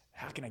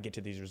 how can I get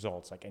to these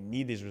results? Like I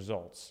need these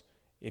results.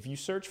 If you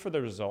search for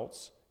the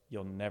results,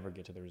 you'll never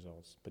get to the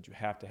results. But you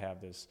have to have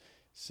this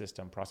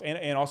system process.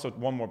 And also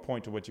one more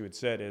point to what you had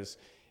said is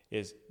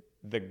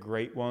the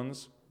great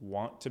ones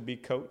want to be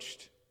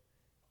coached.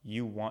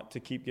 You want to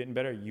keep getting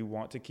better. You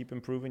want to keep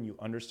improving. You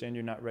understand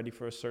you're not ready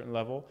for a certain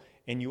level.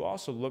 And you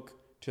also look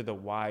to the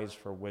wise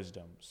for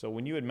wisdom. So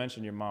when you had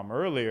mentioned your mom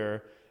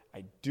earlier,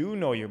 I do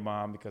know your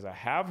mom because I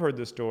have heard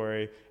the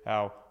story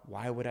how,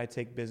 why would I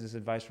take business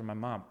advice from my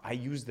mom? I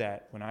use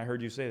that when I heard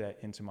you say that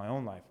into my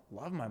own life.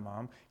 Love my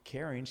mom,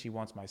 caring, she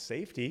wants my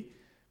safety,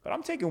 but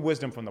I'm taking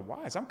wisdom from the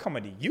wise. I'm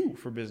coming to you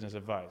for business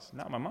advice,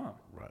 not my mom.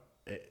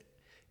 Right.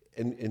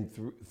 And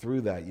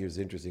through that, it was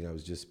interesting. I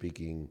was just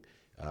speaking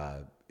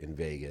in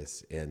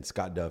Vegas, and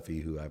Scott Duffy,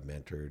 who I've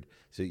mentored.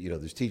 So,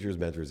 there's teachers,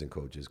 mentors, and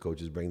coaches.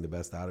 Coaches bring the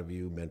best out of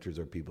you. Mentors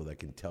are people that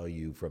can tell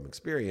you from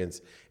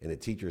experience, and a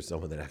teacher is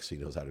someone that actually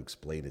knows how to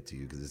explain it to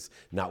you because it's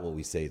not what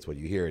we say, it's what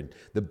you hear. And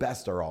the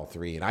best are all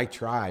 3. And I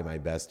try my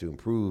best to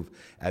improve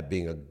at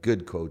being a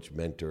good coach,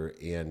 mentor,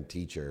 and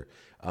teacher.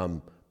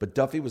 But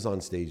Duffy was on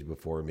stage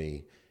before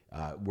me,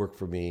 worked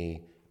for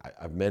me.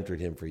 I've mentored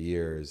him for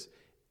years,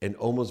 and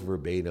almost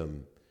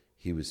verbatim,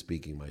 he was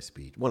speaking my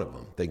speech. One of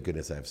them. Thank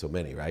goodness I have so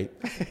many, right?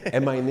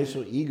 And my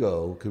initial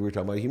ego, because we were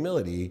talking about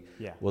humility,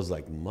 was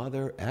like,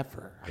 mother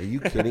effer. Are you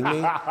kidding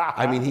me?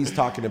 I mean, he's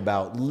talking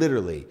about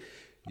literally,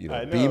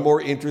 be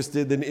more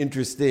interested than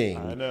interesting.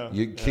 I know.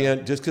 You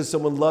can't, just because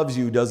someone loves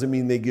you doesn't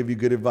mean they give you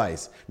good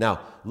advice.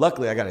 Now,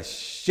 luckily, I got a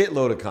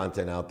shitload of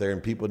content out there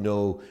and people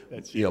know,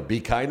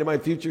 be kind to my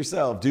future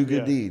self, do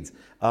good deeds.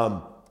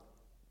 But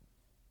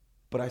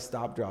I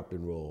stopped, dropped,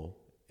 and roll.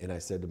 And I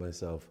said to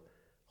myself,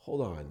 hold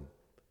on,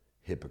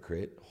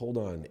 hypocrite. Hold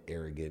on,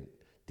 arrogant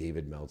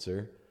David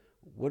Meltzer.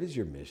 What is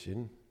your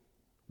mission?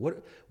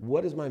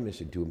 What is my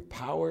mission? To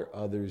empower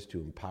others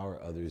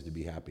to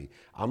be happy.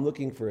 I'm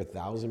looking for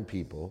 1,000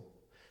 people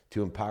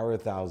to empower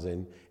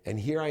 1,000. And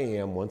here I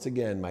am, once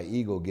again, my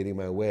ego getting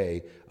my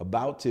way,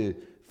 about to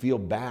feel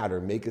bad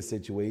or make a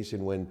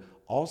situation when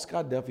all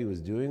Scott Duffy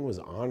was doing was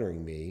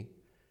honoring me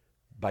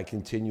by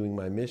continuing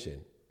my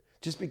mission.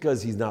 Just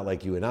because he's not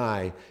like you and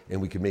I,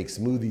 and we can make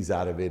smoothies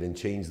out of it and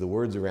change the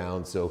words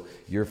around. So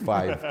your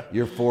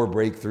 4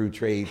 breakthrough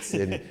traits,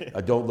 and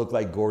don't look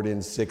like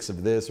Gordon's 6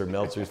 of this, or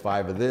Meltzer's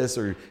 5 of this,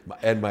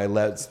 and my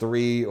Let's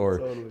 3, or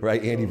totally,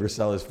 right, Andy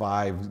Versella's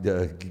 5,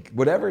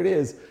 whatever it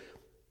is.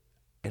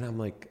 And I'm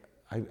like,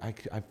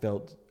 I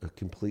felt a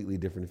completely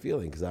different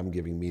feeling because I'm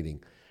giving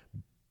meaning.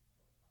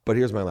 But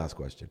here's my last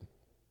question.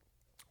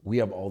 We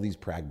have all these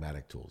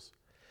pragmatic tools.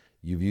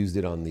 You've used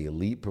it on the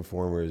elite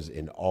performers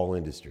in all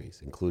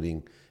industries,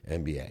 including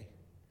NBA.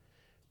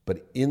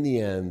 But in the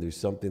end, there's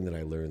something that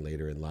I learned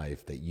later in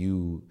life that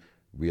you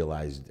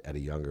realized at a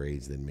younger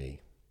age than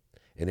me.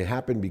 And it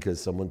happened because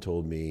someone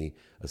told me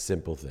a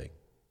simple thing.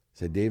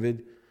 Said,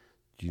 David,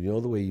 do you know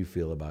the way you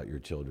feel about your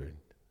children?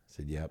 I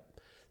said, yep.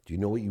 Do you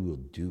know what you will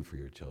do for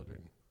your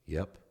children?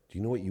 Yep. Do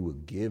you know what you will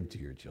give to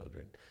your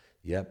children?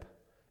 Yep.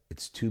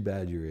 It's too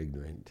bad you're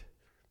ignorant.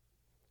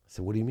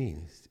 So what do you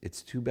mean?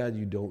 It's too bad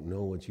you don't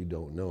know what you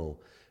don't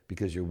know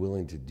because you're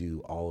willing to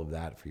do all of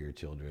that for your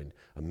children.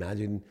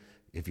 Imagine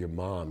if your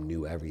mom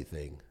knew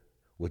everything,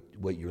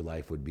 what your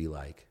life would be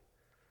like.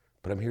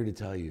 But I'm here to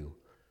tell you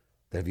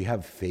that if you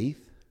have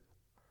faith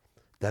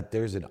that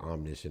there's an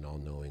omniscient,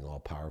 all-knowing,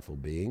 all-powerful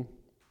being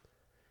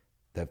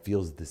that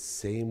feels the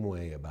same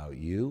way about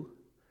you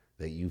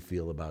that you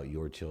feel about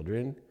your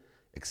children,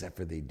 except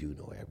for they do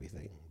know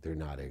everything. They're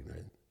not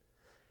ignorant.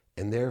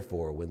 And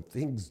therefore, when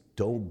things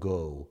don't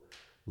go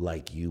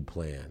like you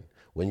plan,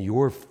 when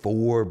your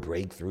 4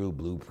 breakthrough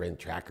blueprint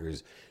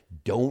trackers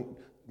don't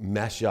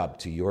mesh up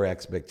to your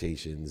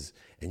expectations,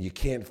 and you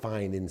can't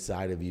find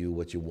inside of you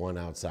what you want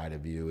outside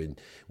of you, and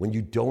when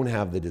you don't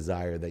have the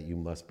desire that you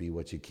must be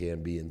what you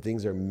can be, and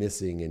things are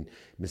missing, and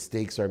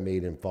mistakes are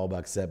made, and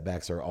fallback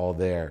setbacks are all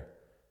there,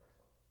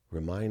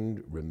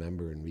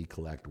 remember, and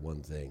recollect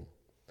one thing.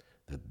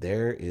 That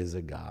there is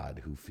a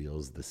God who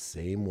feels the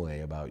same way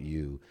about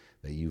you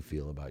that you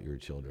feel about your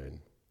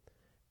children.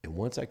 And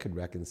once I could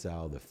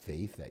reconcile the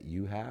faith that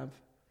you have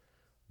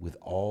with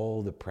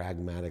all the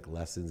pragmatic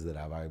lessons that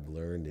I've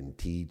learned and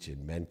teach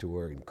and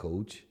mentor and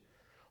coach,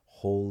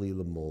 holy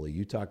moly,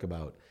 you talk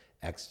about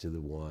X to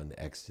the 1,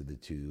 X to the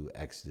 2,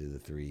 X to the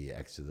 3,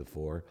 X to the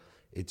 4.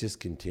 It just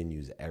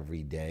continues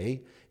every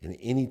day. And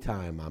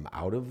anytime I'm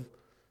out of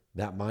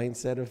that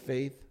mindset of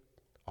faith,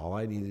 all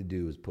I need to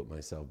do is put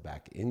myself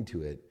back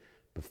into it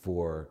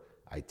before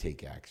I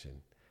take action.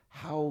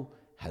 How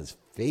has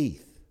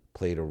faith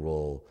played a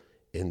role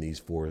in these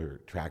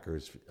 4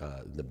 trackers,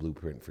 the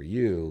blueprint for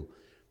you?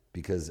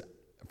 Because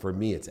for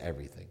me, it's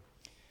everything.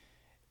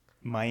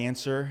 My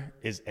answer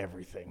is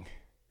everything.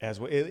 As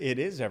well, it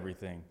is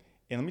everything.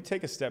 And let me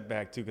take a step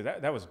back too,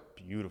 because that was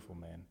beautiful,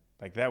 man.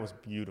 Like, that was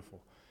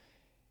beautiful.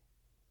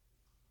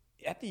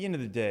 At the end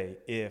of the day,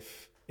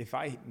 if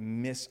I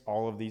miss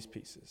all of these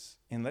pieces,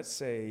 and let's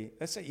say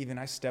even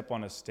I step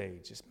on a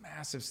stage, this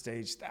massive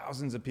stage,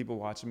 thousands of people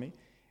watching me,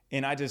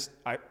 and I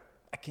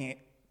can't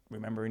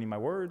remember any of my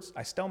words,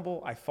 I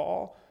stumble, I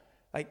fall,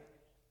 like,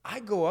 I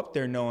go up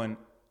there knowing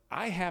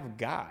I have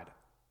God,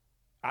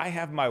 I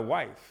have my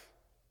wife.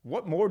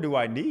 What more do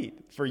I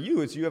need? For you,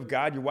 it's you have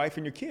God, your wife,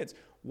 and your kids.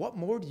 What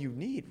more do you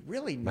need?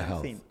 Really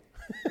nothing.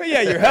 But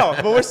yeah, your health.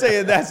 But we're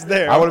saying that's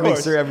there. I want to make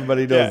sure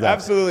everybody knows that.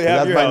 Absolutely,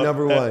 have your that's health. my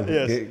number one.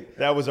 Yes,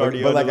 that was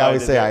already. But like I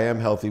always say, I am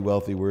healthy,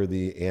 wealthy,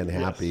 worthy, and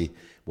happy. Yes.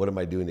 What am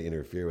I doing to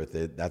interfere with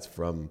it? That's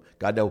from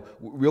God. Now,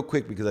 real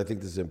quick, because I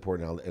think this is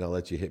important, and I'll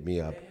let you hit me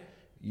up.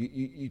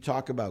 You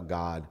talk about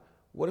God.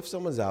 What if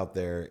someone's out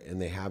there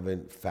and they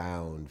haven't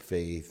found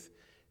faith?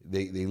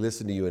 They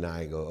listen to you and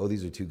I and go, oh,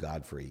 these are 2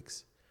 God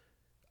freaks.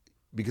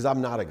 Because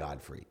I'm not a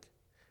God freak,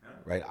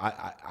 right?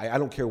 I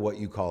don't care what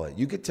you call it.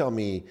 You could tell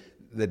me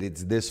that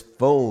it's this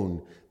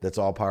phone that's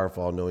all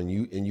powerful, all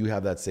knowing, and you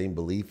have that same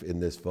belief in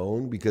this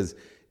phone, because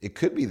it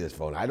could be this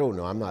phone. I don't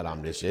know. I'm not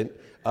omniscient.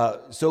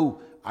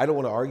 So I don't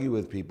want to argue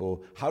with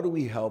people. How do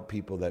we help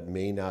people that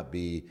may not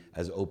be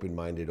as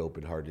open-minded,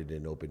 open-hearted,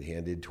 and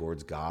open-handed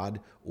towards God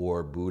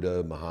or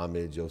Buddha,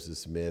 Muhammad, Joseph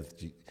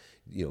Smith,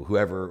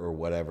 whoever or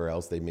whatever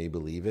else they may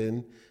believe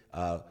in?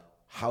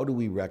 How do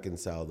we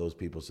reconcile those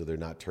people so they're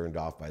not turned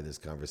off by this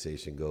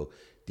conversation? Go,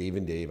 Dave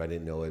and Dave, I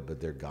didn't know it, but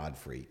they're God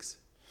freaks.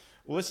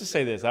 Well, let's just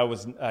say this. I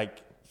was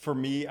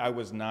I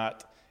was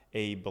not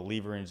a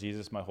believer in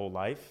Jesus my whole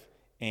life.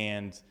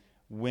 And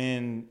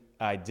when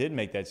I did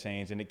make that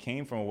change, and it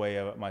came from a way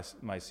of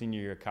my senior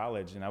year of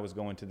college, and I was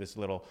going to this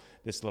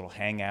little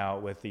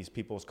hangout with these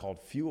people. It's called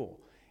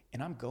Fuel.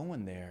 And I'm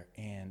going there,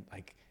 and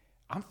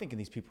I'm thinking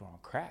these people are on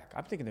crack.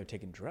 I'm thinking they're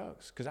taking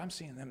drugs, because I'm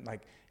seeing them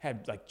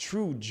had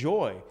true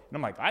joy. And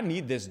I'm like, I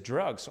need this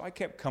drug. So I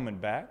kept coming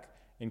back.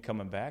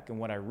 And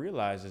what I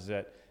realized is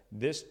that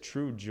this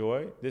true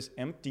joy, this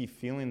empty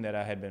feeling that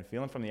I had been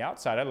feeling from the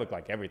outside, I looked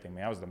like everything,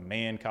 man. I was the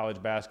man,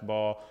 college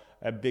basketball,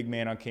 a big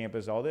man on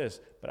campus, all this,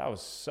 but I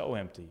was so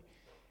empty.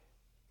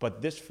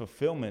 But this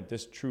fulfillment,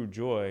 this true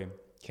joy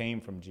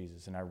came from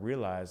Jesus. And I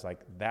realized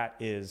that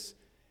is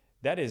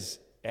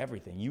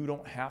everything. You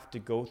don't have to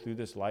go through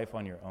this life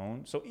on your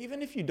own. So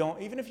even if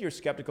you're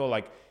skeptical,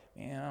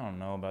 man, I don't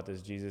know about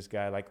this Jesus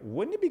guy. Like,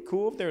 wouldn't it be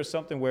cool if there was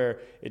something where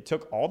it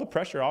took all the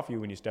pressure off you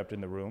when you stepped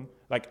in the room?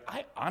 Like,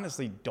 I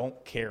honestly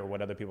don't care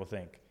what other people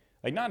think.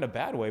 Like, not in a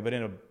bad way, but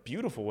in a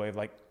beautiful way of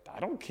like, I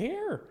don't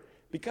care.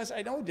 Because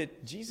I know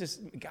that Jesus,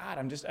 God,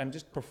 I'm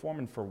just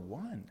performing for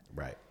one.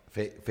 Right.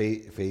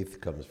 Faith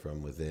comes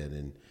from within.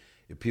 And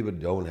if people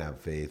don't have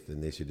faith,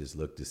 then they should just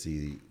look to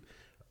see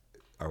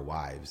our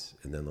wives,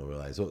 and then they'll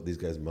realize, oh, these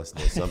guys must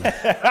know something.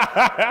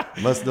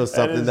 Must know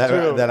something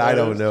that I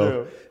don't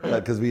know,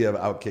 because we have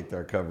outkicked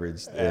our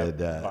coverage and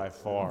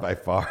by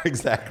far,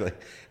 exactly.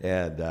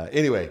 And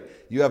anyway,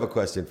 you have a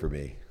question for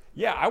me.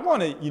 Yeah, I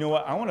want to. You know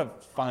what? I want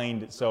to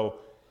find. So,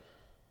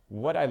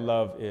 what I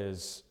love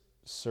is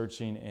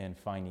searching and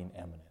finding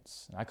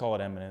eminence. And I call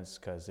it eminence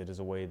because it is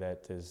a way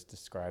that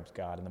describes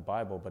God in the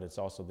Bible, but it's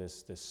also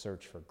this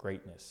search for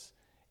greatness.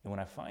 And when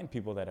I find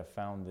people that have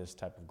found this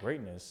type of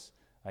greatness,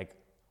 like,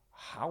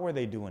 how are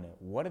they doing it?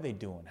 What are they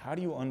doing? How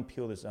do you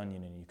unpeel this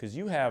onion in you? Because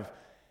you have,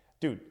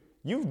 dude,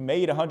 you've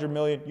made 100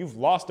 million, you've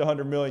lost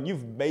 100 million,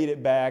 you've made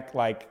it back.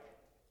 Like,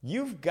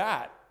 you've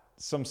got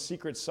some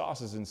secret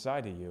sauces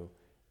inside of you.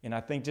 And I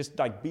think just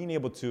like being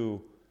able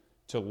to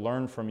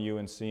learn from you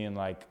and seeing,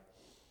 like,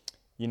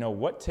 you know,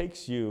 what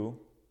takes you,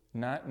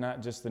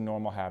 not just the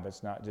normal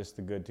habits, not just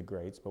the good to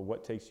greats, but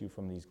what takes you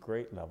from these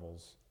great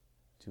levels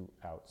to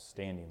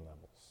outstanding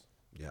levels.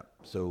 Yeah.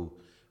 So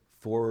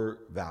 4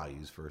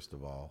 values, first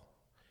of all,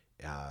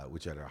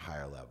 which are at a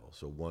higher level.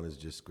 So one is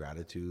just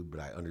gratitude, but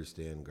I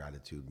understand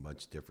gratitude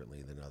much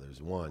differently than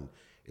others. One,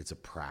 it's a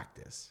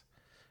practice.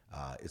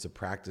 It's a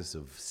practice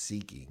of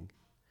seeking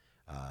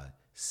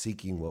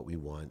what we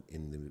want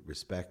in the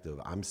respect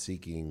of I'm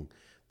seeking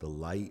the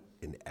light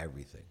in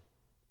everything,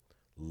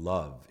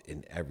 love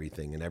in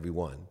everything and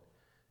everyone,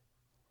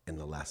 and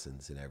the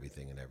lessons in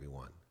everything and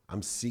everyone.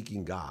 I'm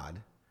seeking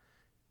God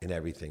in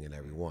everything and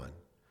everyone.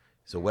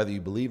 So whether you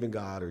believe in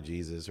God or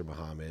Jesus or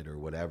Muhammad or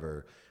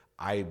whatever,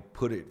 I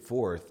put it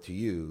forth to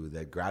you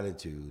that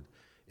gratitude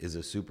is a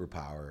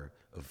superpower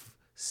of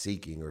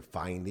seeking or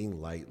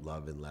finding light,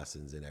 love, and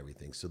lessons in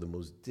everything. So the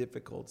most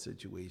difficult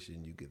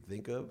situation you could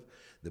think of,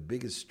 the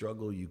biggest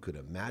struggle you could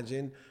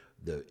imagine,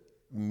 the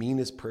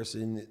meanest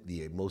person,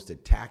 the most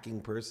attacking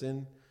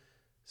person,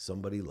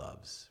 somebody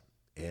loves.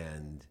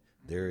 And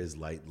there is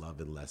light, love,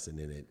 and lesson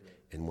in it.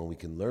 And when we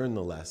can learn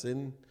the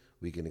lesson,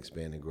 we can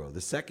expand and grow. The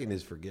second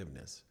is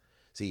forgiveness.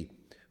 See,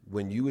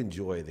 when you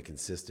enjoy the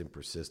consistent,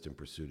 persistent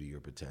pursuit of your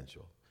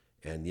potential,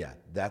 and yeah,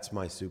 that's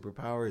my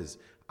superpower, is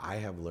I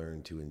have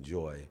learned to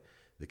enjoy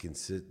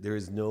there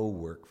is no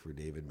work for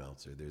David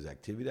Meltzer. There's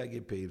activity I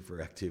get paid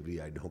for,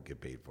 activity I don't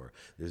get paid for.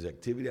 There's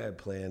activity I have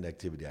planned,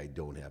 activity I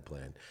don't have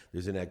planned.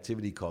 There's an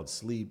activity called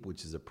sleep,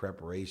 which is a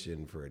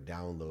preparation for a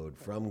download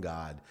from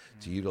God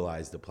to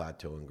utilize the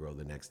plateau and grow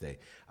the next day.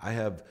 I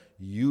have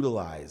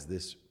utilized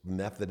this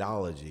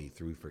methodology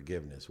through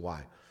forgiveness.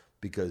 Why?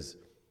 Because,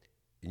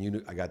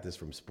 and I got this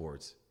from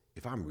sports.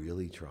 If I'm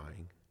really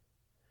trying,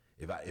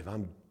 if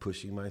I'm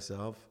pushing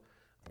myself,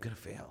 I'm gonna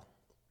fail.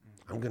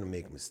 I'm gonna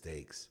make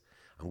mistakes.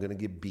 I'm gonna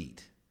get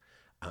beat.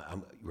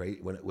 I'm right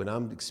when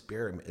I'm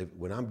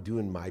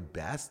doing my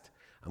best,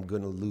 I'm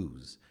gonna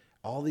lose.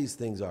 All these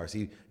things are.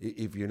 See,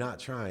 if you're not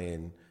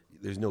trying,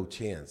 there's no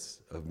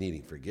chance of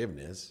needing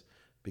forgiveness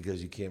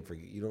because you can't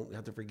forgive. You don't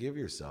have to forgive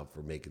yourself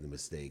for making the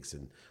mistakes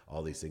and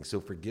all these things.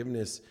 So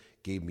forgiveness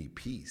gave me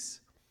peace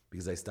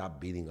because I stopped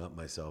beating up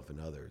myself and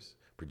others,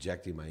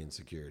 projecting my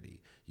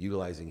insecurity,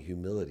 utilizing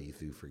humility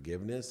through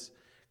forgiveness.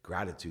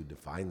 Gratitude to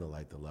find the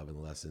light, the love,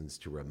 and lessons,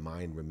 to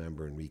remind,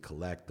 remember, and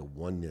recollect the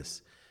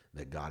oneness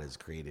that God has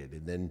created.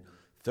 And then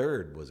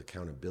third was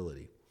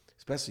accountability,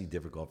 especially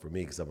difficult for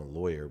me because I'm a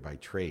lawyer by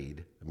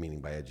trade, meaning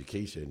by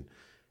education.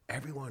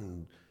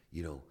 Everyone,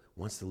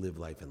 wants to live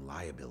life in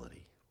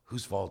liability.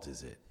 Whose fault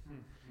is it?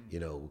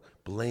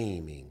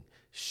 Blaming,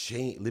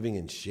 shame, living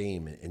in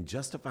shame and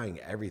justifying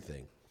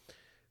everything.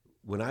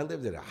 When I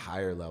lived at a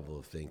higher level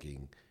of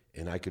thinking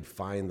and I could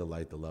find the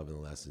light, the love, and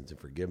the lessons and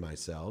forgive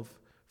myself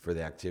for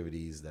the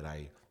activities that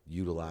I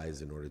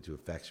utilize in order to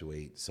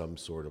effectuate some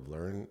sort of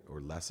learn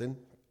or lesson,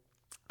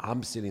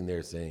 I'm sitting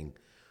there saying,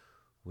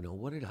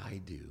 what did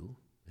I do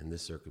in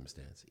this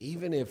circumstance?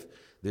 Even if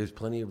there's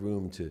plenty of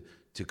room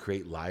to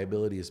create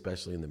liability,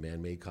 especially in the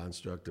man-made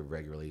construct of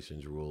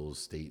regulations, rules,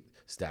 state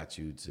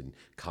statutes, and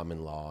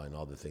common law, and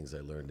all the things I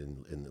learned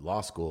in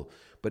law school.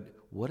 But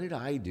what did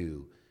I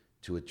do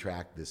to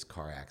attract this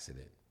car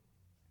accident?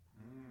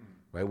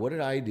 Right? What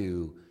did I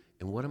do,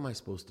 and what am I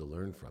supposed to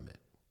learn from it?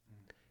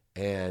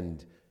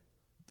 And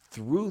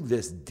through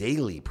this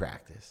daily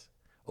practice,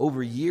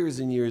 over years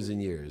and years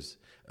and years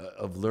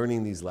of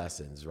learning these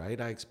lessons,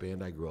 right? I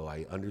expand, I grow,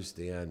 I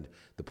understand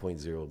the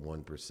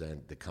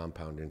 0.01%, the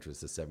compound interest,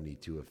 the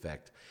 72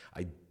 effect.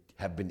 I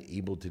have been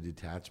able to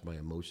detach my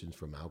emotions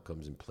from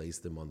outcomes and place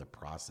them on the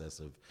process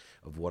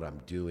of what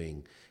I'm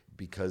doing,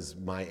 because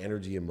my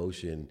energy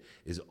emotion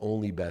is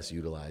only best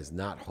utilized,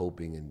 not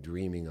hoping and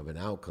dreaming of an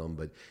outcome,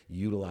 but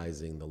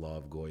utilizing the law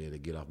of Goya to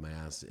get off my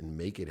ass and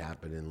make it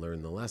happen and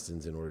learn the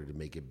lessons in order to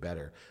make it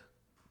better.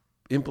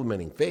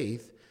 Implementing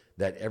faith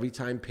that every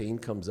time pain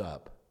comes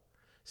up,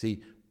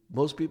 See,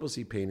 most people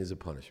see pain as a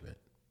punishment.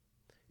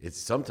 It's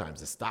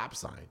sometimes a stop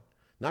sign.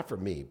 Not for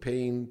me.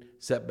 Pain,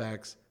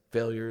 setbacks,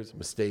 failures,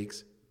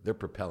 mistakes, they're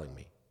propelling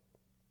me.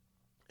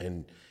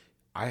 And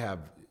I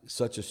have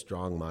such a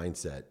strong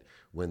mindset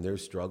when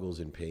there's struggles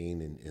and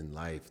pain in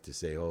life to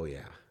say, oh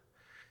yeah,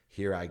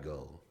 here I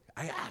go.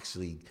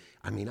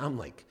 I'm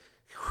like,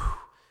 whew,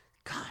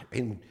 God.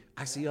 And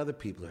I see other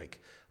people like,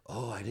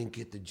 oh, I didn't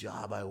get the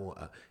job I want,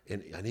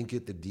 and I didn't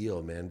get the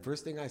deal, man.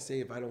 First thing I say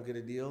if I don't get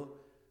a deal,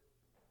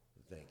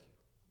 thank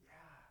you.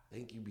 Yeah.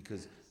 Thank you,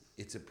 because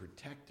it's a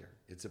protector.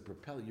 It's a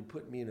propeller. You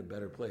put me in a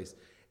better place.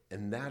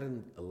 And that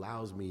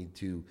allows me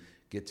to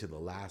get to the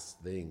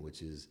last thing,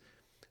 which is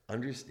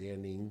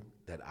understanding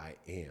that I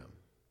am.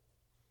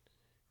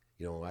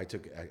 You know, I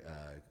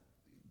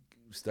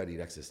studied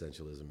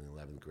existentialism in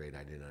 11th grade.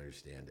 I didn't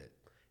understand it.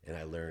 And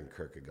I learned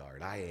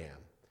Kierkegaard. I am.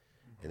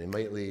 And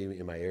admittedly,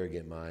 in my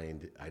arrogant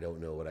mind, I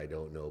don't know what I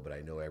don't know, but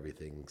I know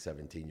everything.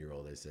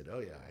 17-year-old, I said, oh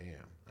yeah,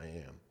 I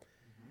am.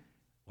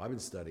 Well, I've been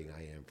studying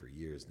I am for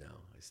years now.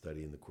 I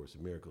study in the Course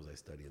of Miracles. I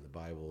study in the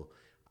Bible.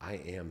 I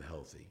am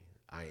healthy.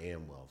 I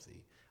am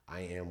wealthy. I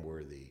am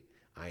worthy.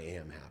 I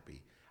am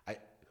happy.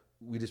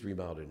 We just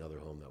remodeled another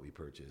home that we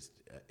purchased,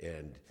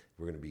 and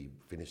we're going to be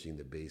finishing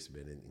the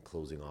basement and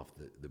closing off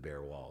the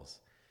bare walls.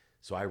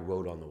 So I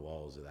wrote on the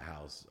walls of the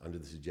house, under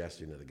the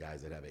suggestion of the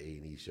guys that have an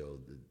A&E show,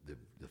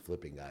 the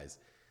flipping guys,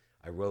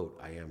 I wrote,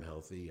 I am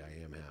healthy,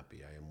 I am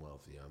happy, I am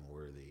wealthy, I'm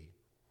worthy.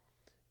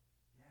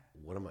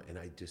 What am I? And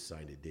I just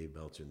signed it, Dave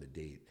Meltzer, and the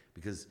date.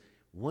 Because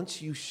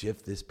once you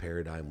shift this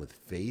paradigm with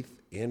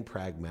faith and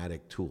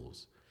pragmatic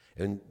tools,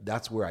 and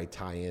that's where I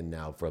tie in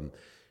now from,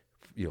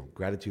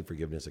 gratitude,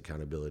 forgiveness,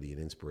 accountability,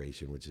 and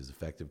inspiration, which is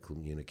effective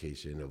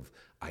communication of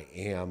I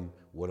am,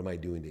 what am I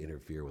doing to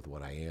interfere with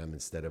what I am,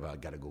 instead of I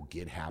got to go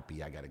get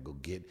happy, I got to go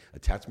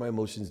attach my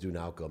emotions to an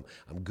outcome.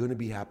 I'm going to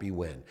be happy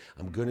when,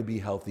 I'm going to be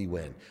healthy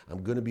when,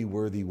 I'm going to be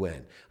worthy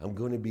when, I'm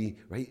going to be,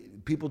 right?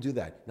 People do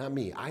that, not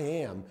me. I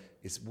am,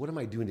 it's what am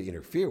I doing to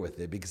interfere with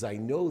it? Because I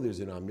know there's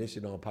an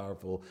omniscient,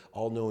 all-powerful,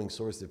 all-knowing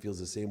source that feels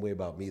the same way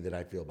about me that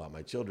I feel about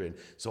my children.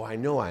 So I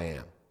know I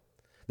am.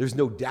 There's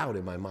no doubt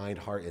in my mind,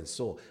 heart, and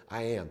soul.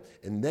 I am.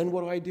 And then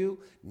what do?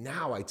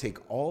 Now I take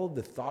all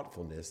the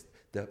thoughtfulness,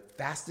 the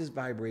fastest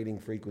vibrating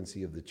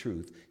frequency of the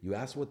truth. You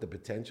ask what the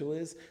potential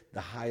is,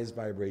 the highest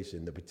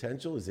vibration. The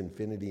potential is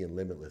infinity and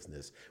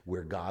limitlessness,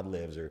 where God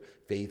lives or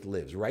faith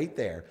lives. Right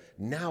there.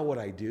 Now what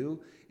I do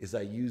is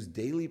I use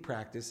daily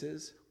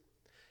practices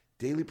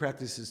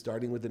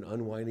starting with an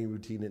unwinding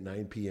routine at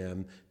 9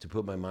 p.m. to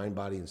put my mind,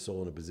 body, and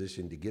soul in a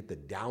position to get the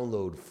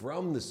download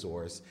from the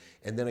source.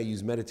 And then I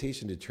use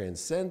meditation to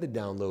transcend the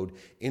download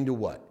into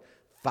what?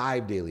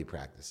 5 daily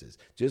practices.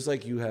 Just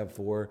like you have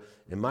 4.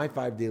 And my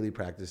 5 daily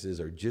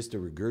practices are just a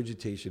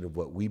regurgitation of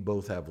what we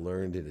both have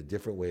learned in a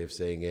different way of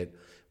saying it.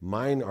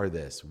 Mine are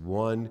this.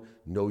 1,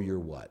 know your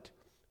what.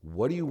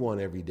 What do you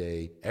want every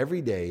day?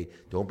 Every day,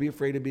 don't be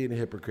afraid of being a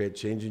hypocrite,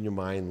 changing your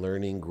mind,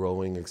 learning,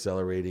 growing,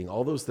 accelerating,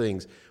 all those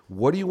things.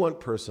 What do you want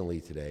personally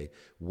today?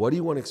 What do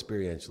you want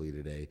experientially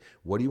today?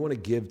 What do you want to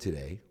give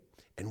today?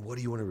 And what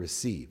do you want to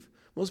receive?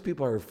 Most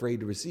people are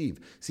afraid to receive.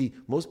 See,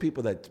 most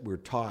people that were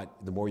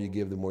taught the more you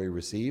give, the more you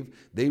receive,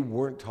 they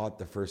weren't taught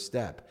the first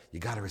step.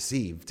 You got to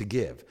receive to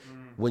give.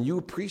 When you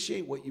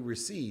appreciate what you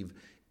receive,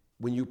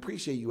 when you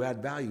appreciate, you add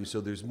value,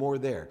 so there's more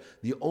there.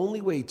 The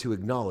only way to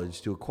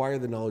acquire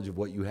the knowledge of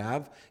what you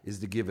have, is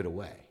to give it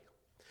away.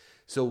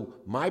 So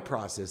my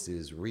process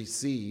is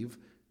receive,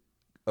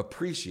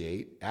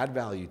 appreciate, add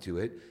value to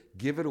it,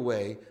 give it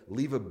away,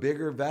 leave a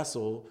bigger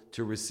vessel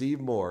to receive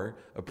more,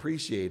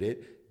 appreciate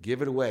it,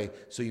 give it away.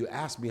 So you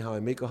ask me how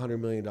I make $100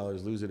 million,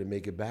 lose it, and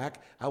make it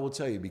back. I will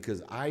tell you,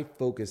 because I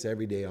focus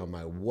every day on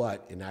my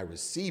what, and I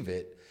receive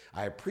it,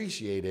 I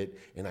appreciate it,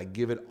 and I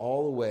give it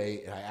all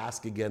away, and I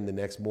ask again the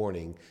next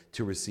morning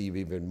to receive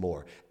even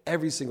more.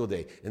 Every single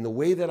day. And the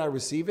way that I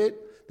receive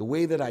it, the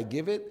way that I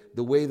give it,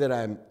 the way that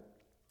I'm,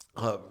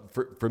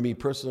 for me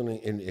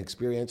personally and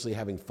experientially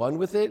having fun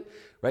with it,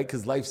 right?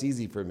 Because life's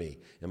easy for me.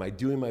 Am I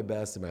doing my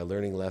best? Am I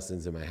learning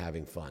lessons? Am I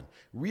having fun?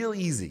 Real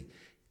easy.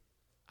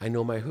 I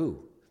know my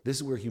who. This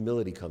is where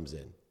humility comes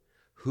in.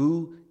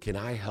 Who can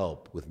I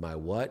help with my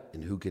what,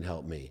 and who can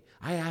help me?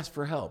 I ask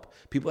for help.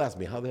 People ask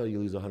me, how the hell you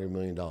lose $100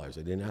 million? I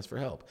didn't ask for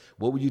help.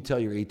 What would you tell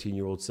your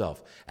 18-year-old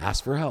self?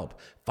 Ask for help.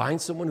 Find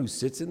someone who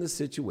sits in the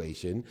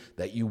situation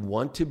that you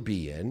want to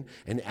be in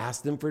and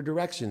ask them for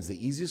directions.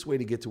 The easiest way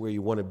to get to where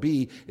you want to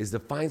be is to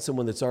find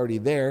someone that's already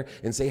there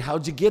and say,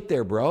 how'd you get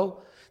there,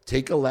 bro?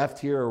 Take a left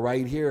here or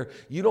right here.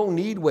 You don't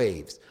need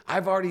waves.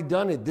 I've already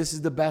done it. This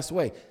is the best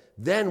way.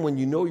 Then when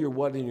you know your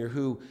what and your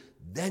who,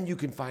 then you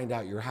can find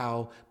out your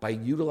how by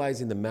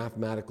utilizing the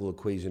mathematical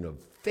equation of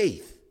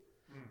faith.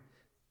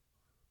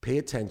 Pay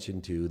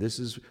attention to, this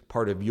is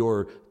part of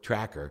your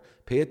tracker,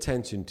 pay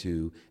attention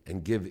to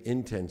and give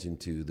intention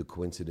to the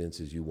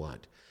coincidences you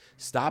want.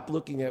 Stop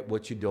looking at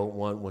what you don't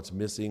want, what's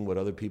missing, what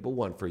other people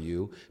want for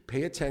you.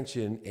 Pay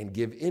attention and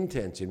give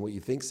intention, what you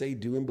think, say,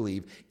 do, and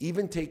believe.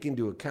 Even take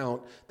into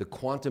account the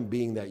quantum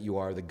being that you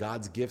are, the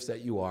God's gifts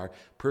that you are,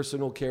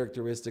 personal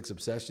characteristics,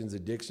 obsessions,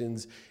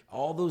 addictions,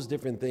 all those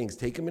different things.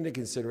 Take them into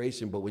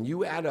consideration. But when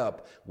you add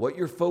up what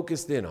you're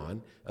focused in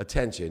on,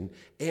 attention,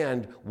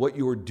 and what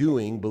you're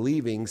doing,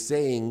 believing,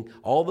 saying,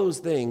 all those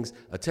things,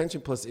 attention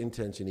plus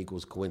intention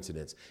equals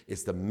coincidence.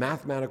 It's the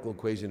mathematical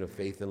equation of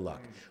faith and luck.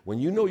 When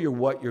you know your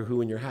what, your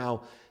who, and your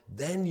how,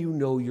 then you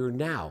know your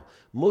now.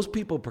 Most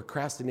people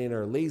procrastinate and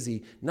are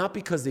lazy, not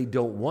because they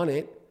don't want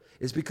it.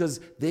 It's because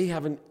they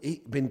haven't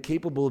been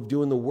capable of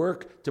doing the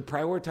work to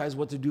prioritize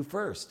what to do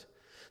first.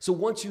 So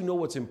once you know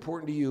what's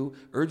important to you,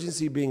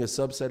 urgency being a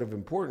subset of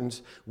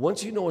importance,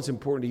 once you know what's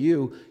important to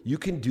you, you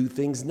can do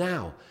things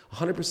now.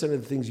 100%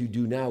 of the things you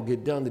do now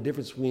get done. The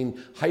difference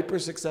between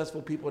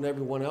hyper-successful people and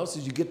everyone else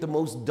is you get the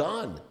most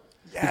done.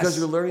 Yes. Because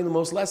you're learning the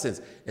most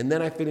lessons. And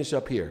then I finish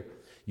up here.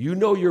 You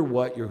know your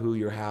what, your who,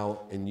 your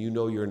how, and you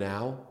know your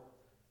now,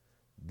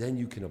 then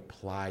you can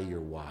apply your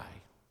why.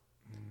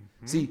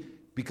 Mm-hmm. See,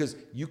 because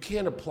you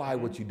can't apply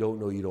what you don't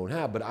know you don't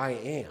have, but I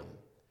am.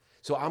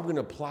 So I'm going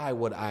to apply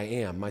what I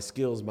am, my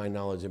skills, my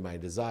knowledge, and my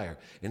desire.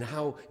 And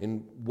how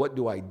and what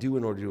do I do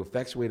in order to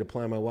effectuate,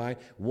 apply my why?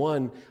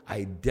 One, I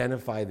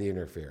identify the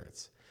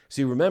interference.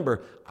 See,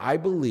 remember, I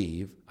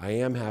believe I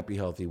am happy,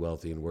 healthy,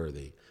 wealthy, and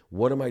worthy.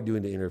 What am I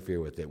doing to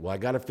interfere with it? Well, I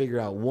got to figure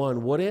out,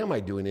 one, what am I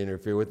doing to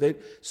interfere with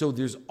it? So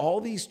there's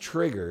all these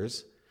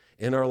triggers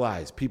in our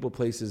lives, people,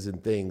 places,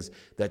 and things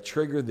that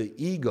trigger the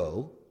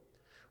ego,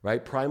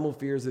 right? Primal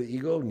fears of the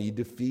ego, need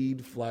to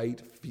feed,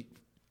 flight,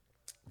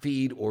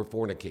 feed, or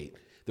fornicate.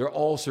 They're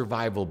all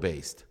survival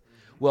based.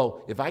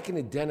 Well, if I can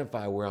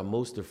identify where I'm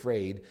most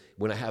afraid,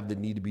 when I have the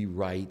need to be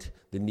right,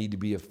 the need to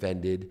be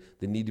offended,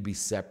 the need to be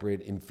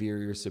separate,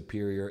 inferior,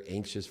 superior,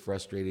 anxious,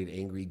 frustrated,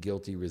 angry,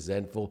 guilty,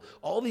 resentful,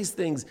 all these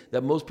things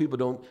that most people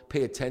don't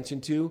pay attention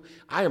to,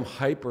 I am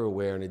hyper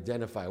aware and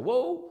identify,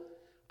 whoa,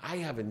 I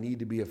have a need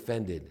to be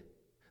offended,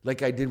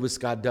 like I did with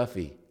Scott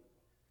Duffy.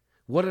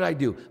 What did I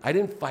do? I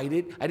didn't fight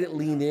it. I didn't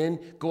lean in,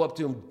 go up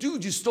to him,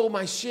 dude, you stole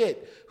my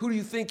shit. Who do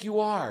you think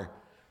you are?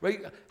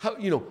 Right? How,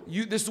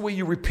 this is the way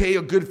you repay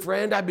a good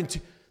friend.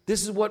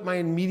 This is what my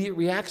immediate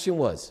reaction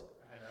was.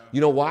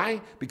 You know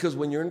why? Because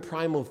when you're in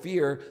primal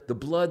fear, the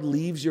blood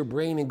leaves your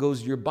brain and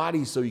goes to your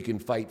body so you can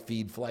fight,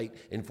 feed, flight,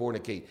 and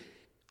fornicate.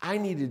 I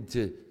needed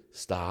to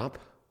stop,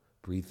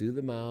 breathe through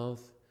the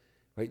mouth,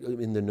 right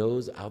in the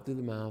nose, out through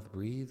the mouth,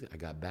 breathe. I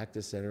got back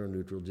to center and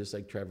neutral, just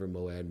like Trevor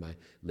Moad, my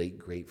late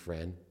great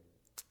friend.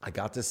 I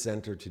got to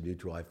center to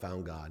neutral. I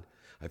found God.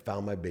 I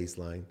found my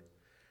baseline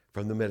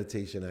from the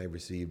meditation I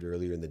received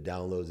earlier in the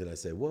downloads. And I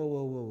said,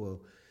 whoa.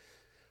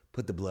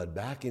 Put the blood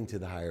back into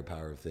the higher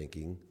power of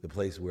thinking, the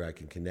place where I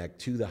can connect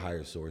to the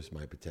higher source,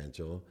 my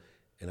potential.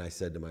 And I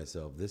said to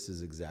myself, this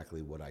is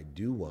exactly what I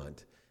do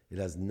want. It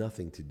has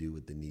nothing to do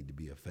with the need to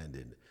be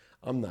offended.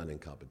 I'm not in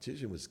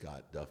competition with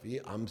Scott Duffy.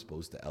 I'm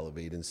supposed to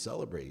elevate and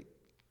celebrate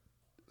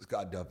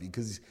Scott Duffy,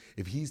 because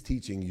if he's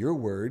teaching your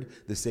word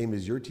the same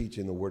as you're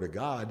teaching the word of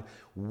God,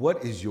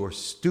 what is your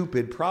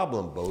stupid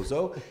problem,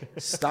 bozo?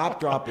 Stop,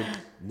 drop it.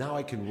 Now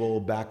I can roll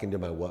back into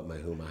my what, my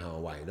who, my how,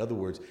 and why. In other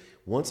words,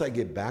 once I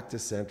get back to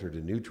center, to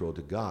neutral,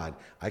 to God,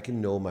 I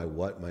can know my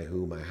what, my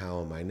who, my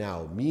how, and my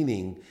now.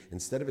 Meaning,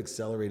 instead of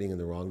accelerating in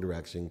the wrong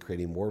direction,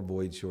 creating more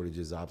voids,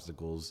 shortages,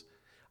 obstacles,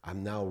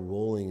 I'm now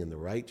rolling in the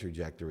right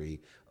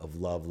trajectory of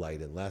love, light,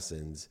 and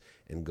lessons,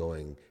 and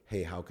going,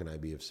 hey, how can I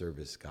be of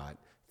service, Scott?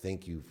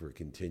 Thank you for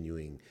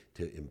continuing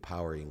to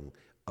empowering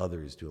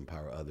others to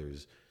empower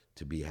others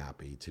to be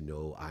happy, to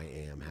know I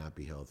am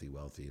happy, healthy,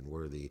 wealthy, and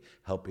worthy,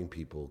 helping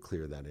people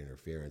clear that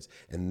interference.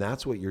 And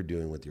that's what you're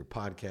doing with your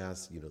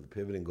podcast, the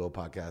Pivot and Go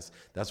podcast.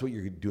 That's what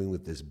you're doing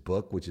with this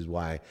book, which is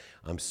why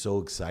I'm so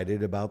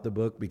excited about the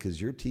book, because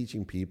you're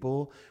teaching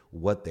people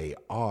what they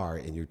are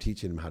and you're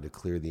teaching them how to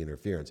clear the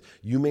interference.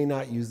 You may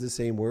not use the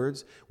same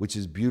words, which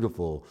is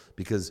beautiful,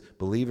 because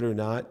believe it or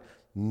not,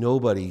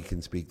 nobody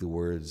can speak the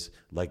words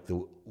like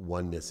the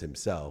oneness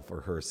himself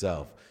or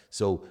herself.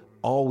 So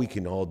all we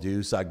can all do,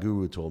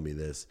 Sadhguru told me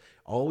this,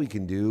 all we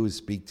can do is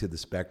speak to the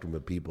spectrum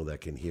of people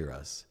that can hear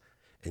us.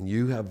 And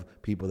you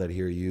have people that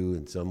hear you,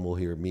 and some will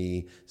hear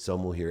me,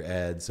 some will hear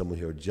Ed, some will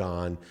hear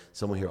John,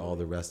 some will hear all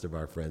the rest of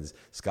our friends.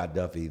 Scott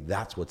Duffy,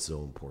 that's what's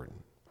so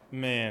important.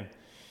 Man,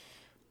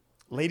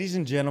 ladies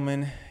and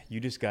gentlemen, you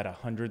just got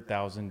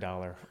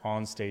 $100,000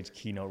 on stage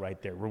keynote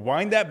right there.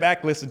 Rewind that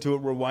back, listen to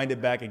it, rewind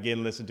it back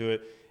again, listen to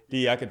it.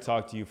 D, I could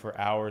talk to you for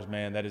hours,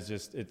 man. That is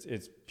just,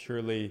 it's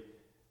purely,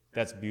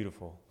 that's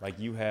beautiful. Like,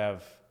 you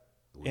have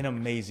an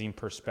amazing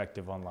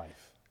perspective on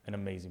life, an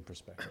amazing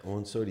perspective. Well,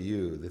 and so do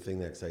you. The thing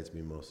that excites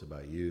me most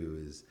about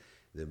you is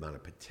the amount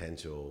of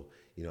potential.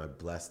 I'm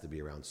blessed to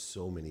be around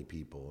so many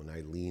people, and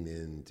I lean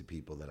into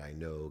people that I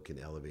know can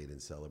elevate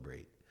and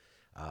celebrate.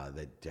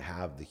 That to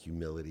have the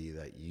humility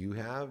that you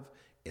have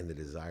and the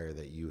desire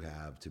that you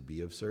have to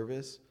be of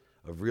service,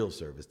 of real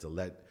service, to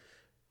let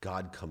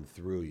God come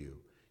through you.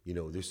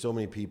 There's so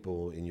many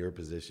people in your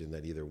position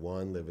that either,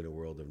 one, live in a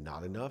world of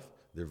not enough,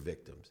 they're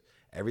victims.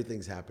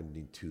 Everything's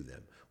happening to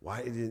them.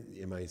 Why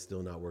am I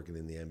still not working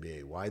in the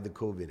NBA? Why did the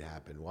COVID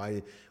happen?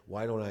 Why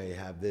don't I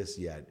have this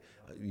yet?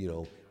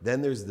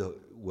 Then there's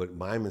what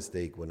my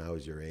mistake when I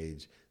was your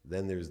age.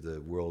 Then there's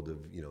the world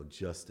of,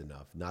 just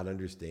enough, not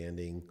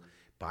understanding,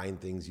 buying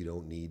things you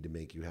don't need to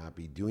make you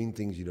happy, doing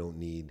things you don't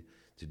need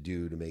to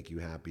do to make you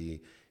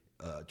happy,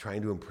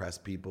 trying to impress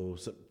people,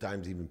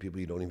 sometimes even people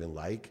you don't even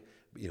like,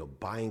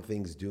 buying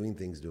things, doing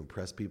things to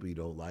impress people you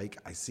don't like.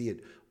 I see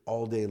it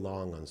all day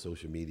long on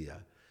social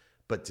media.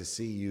 But to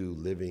see you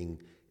living,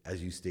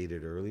 as you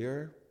stated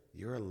earlier,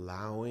 you're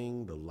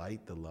allowing the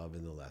light, the love,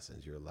 and the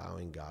lessons. You're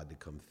allowing God to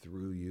come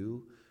through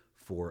you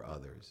for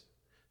others.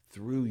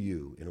 Through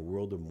you, in a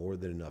world of more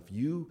than enough.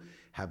 You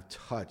have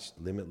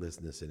touched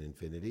limitlessness and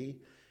infinity,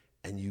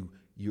 and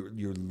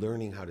you're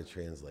learning how to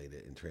translate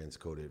it and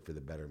transcode it for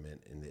the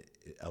betterment and the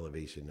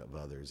elevation of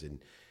others. And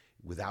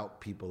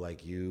without people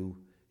like you,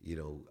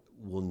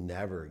 we'll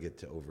never get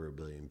to over 1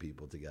 billion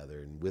people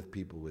together. And with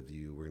people with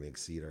you, we're going to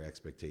exceed our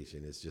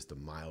expectation. It's just a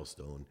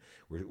milestone.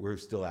 We're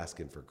still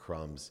asking for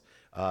crumbs.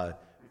 I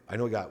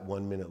know we got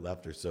 1 minute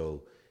left or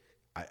so.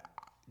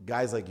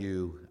 Guys like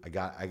you, I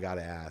got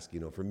to ask,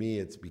 for me,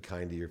 it's be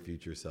kind to your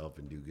future self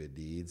and do good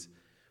deeds.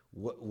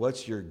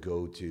 What's your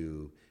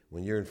go-to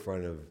when you're in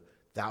front of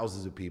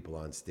thousands of people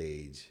on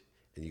stage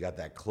and you got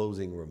that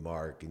closing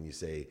remark and you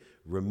say,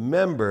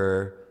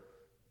 remember,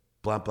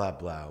 blah, blah,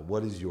 blah.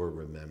 What is your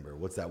remember?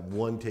 What's that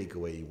one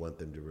takeaway you want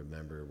them to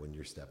remember when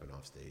you're stepping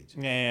off stage?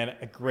 Man,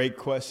 a great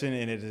question.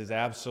 And it is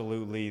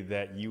absolutely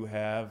that you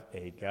have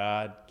a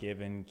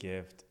God-given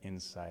gift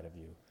inside of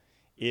you.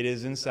 It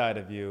is inside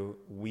of you.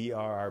 We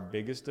are our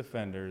biggest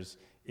defenders.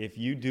 If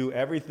you do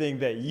everything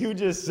that you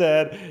just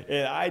said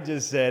and I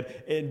just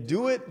said, and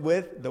do it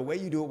with the way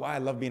you do it, why I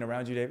love being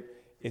around you, Dave,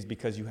 is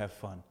because you have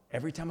fun.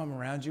 Every time I'm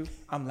around you,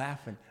 I'm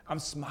laughing, I'm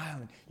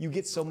smiling. You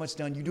get so much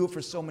done. You do it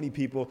for so many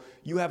people.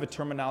 You have a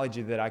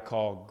terminology that I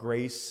call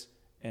grace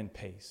and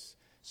pace.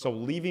 So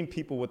leaving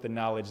people with the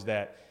knowledge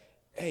that,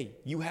 hey,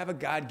 you have a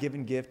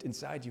God-given gift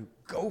inside you.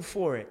 Go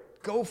for it,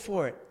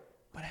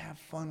 but have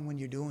fun when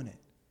you're doing it.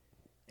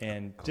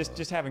 And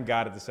just having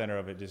God at the center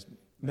of it just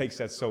makes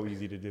that so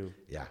easy to do.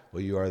 Yeah.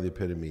 Well, you are the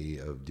epitome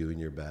of doing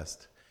your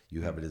best.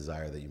 You have a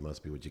desire that you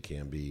must be what you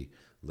can be,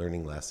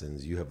 learning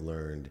lessons. You have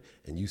learned,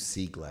 and you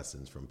seek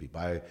lessons from people.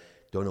 I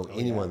don't know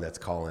anyone that's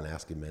calling,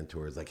 asking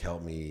mentors, like,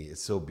 help me.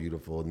 It's so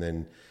beautiful. And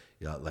then,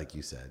 like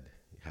you said,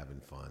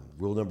 having fun.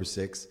 Rule number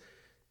 6,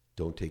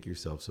 don't take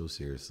yourself so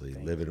seriously.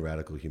 Live in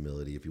radical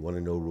humility. If you want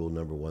to know rule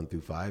number 1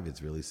 through 5,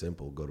 it's really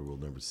simple. Go to rule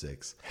number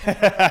 6.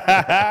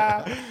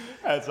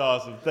 That's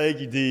awesome. Thank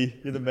you, D.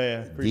 You're the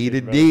man. Appreciate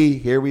D to D.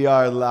 Here we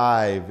are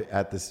live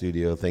at the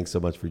studio. Thanks so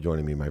much for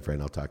joining me, my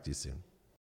friend. I'll talk to you soon.